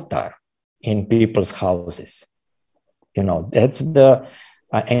altar in people's houses. That's the,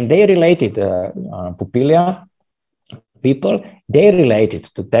 and they related, Pupilija people, they related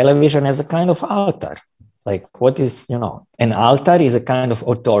to television as a kind of altar. Like what is, an altar is a kind of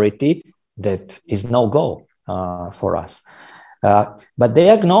authority that is no go for us. But they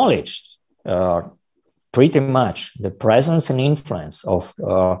acknowledged pretty much the presence and influence of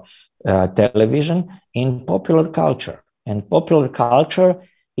television in popular culture. And popular culture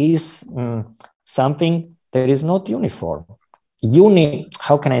is something that is not uniform.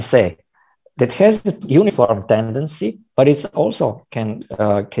 How can I say? That has a uniform tendency, but it also can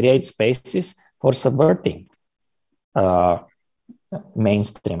create spaces for subverting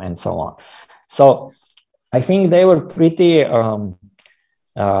mainstream and so on. So I think they were pretty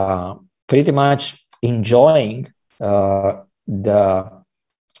much enjoying the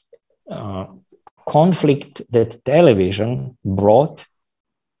conflict that television brought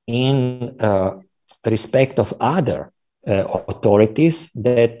in respect of other authorities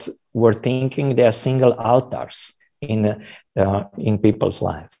that were thinking they are single altars in people's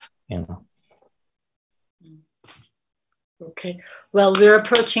life. Okay. Well, we're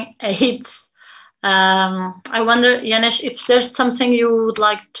approaching 8. I wonder, Janez, if there's something you would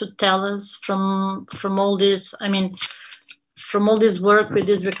like to tell us from all this. I mean, from all this work with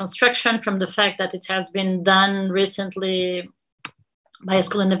this reconstruction, from the fact that it has been done recently by a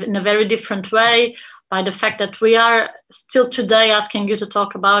school in a very different way, by the fact that we are still today asking you to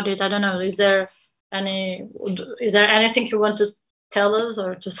talk about it. I don't know, is there anything you want to tell us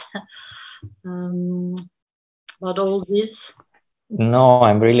or to say about all this? No,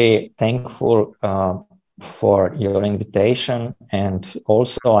 I'm really thankful for your invitation, and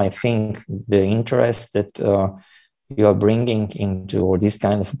also I think the interest that you are bringing into this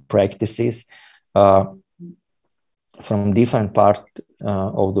kind of practices from different parts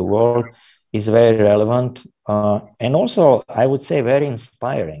of the world is very relevant, and also I would say very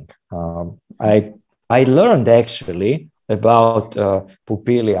inspiring. I learned actually about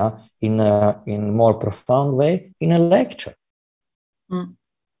Pupilija in a more profound way in a lecture.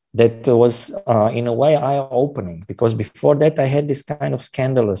 That was in a way eye-opening, because before that I had this kind of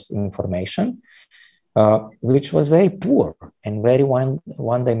scandalous information, which was very poor and very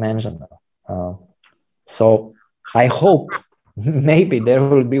one-dimensional. So I hope maybe there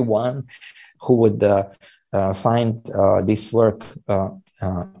will be one who would find this work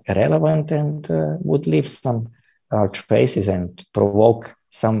relevant and would leave some traces and provoke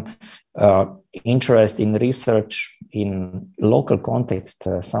some interest in research in local context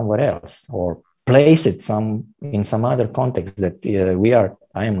somewhere else, or place it in some other context that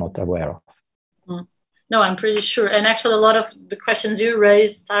I am not aware of. No, I'm pretty sure. And actually, a lot of the questions you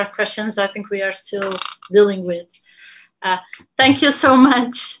raised are questions I think we are still dealing with. Thank you so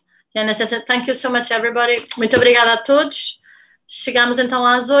much, Janez. Thank you so much, everybody. Muito obrigada a todos. Chegamos então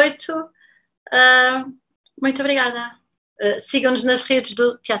às 8. Muito obrigada. Sigam-nos nas redes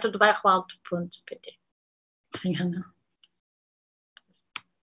do Teatro do Bairro Alto.pt. Obrigada.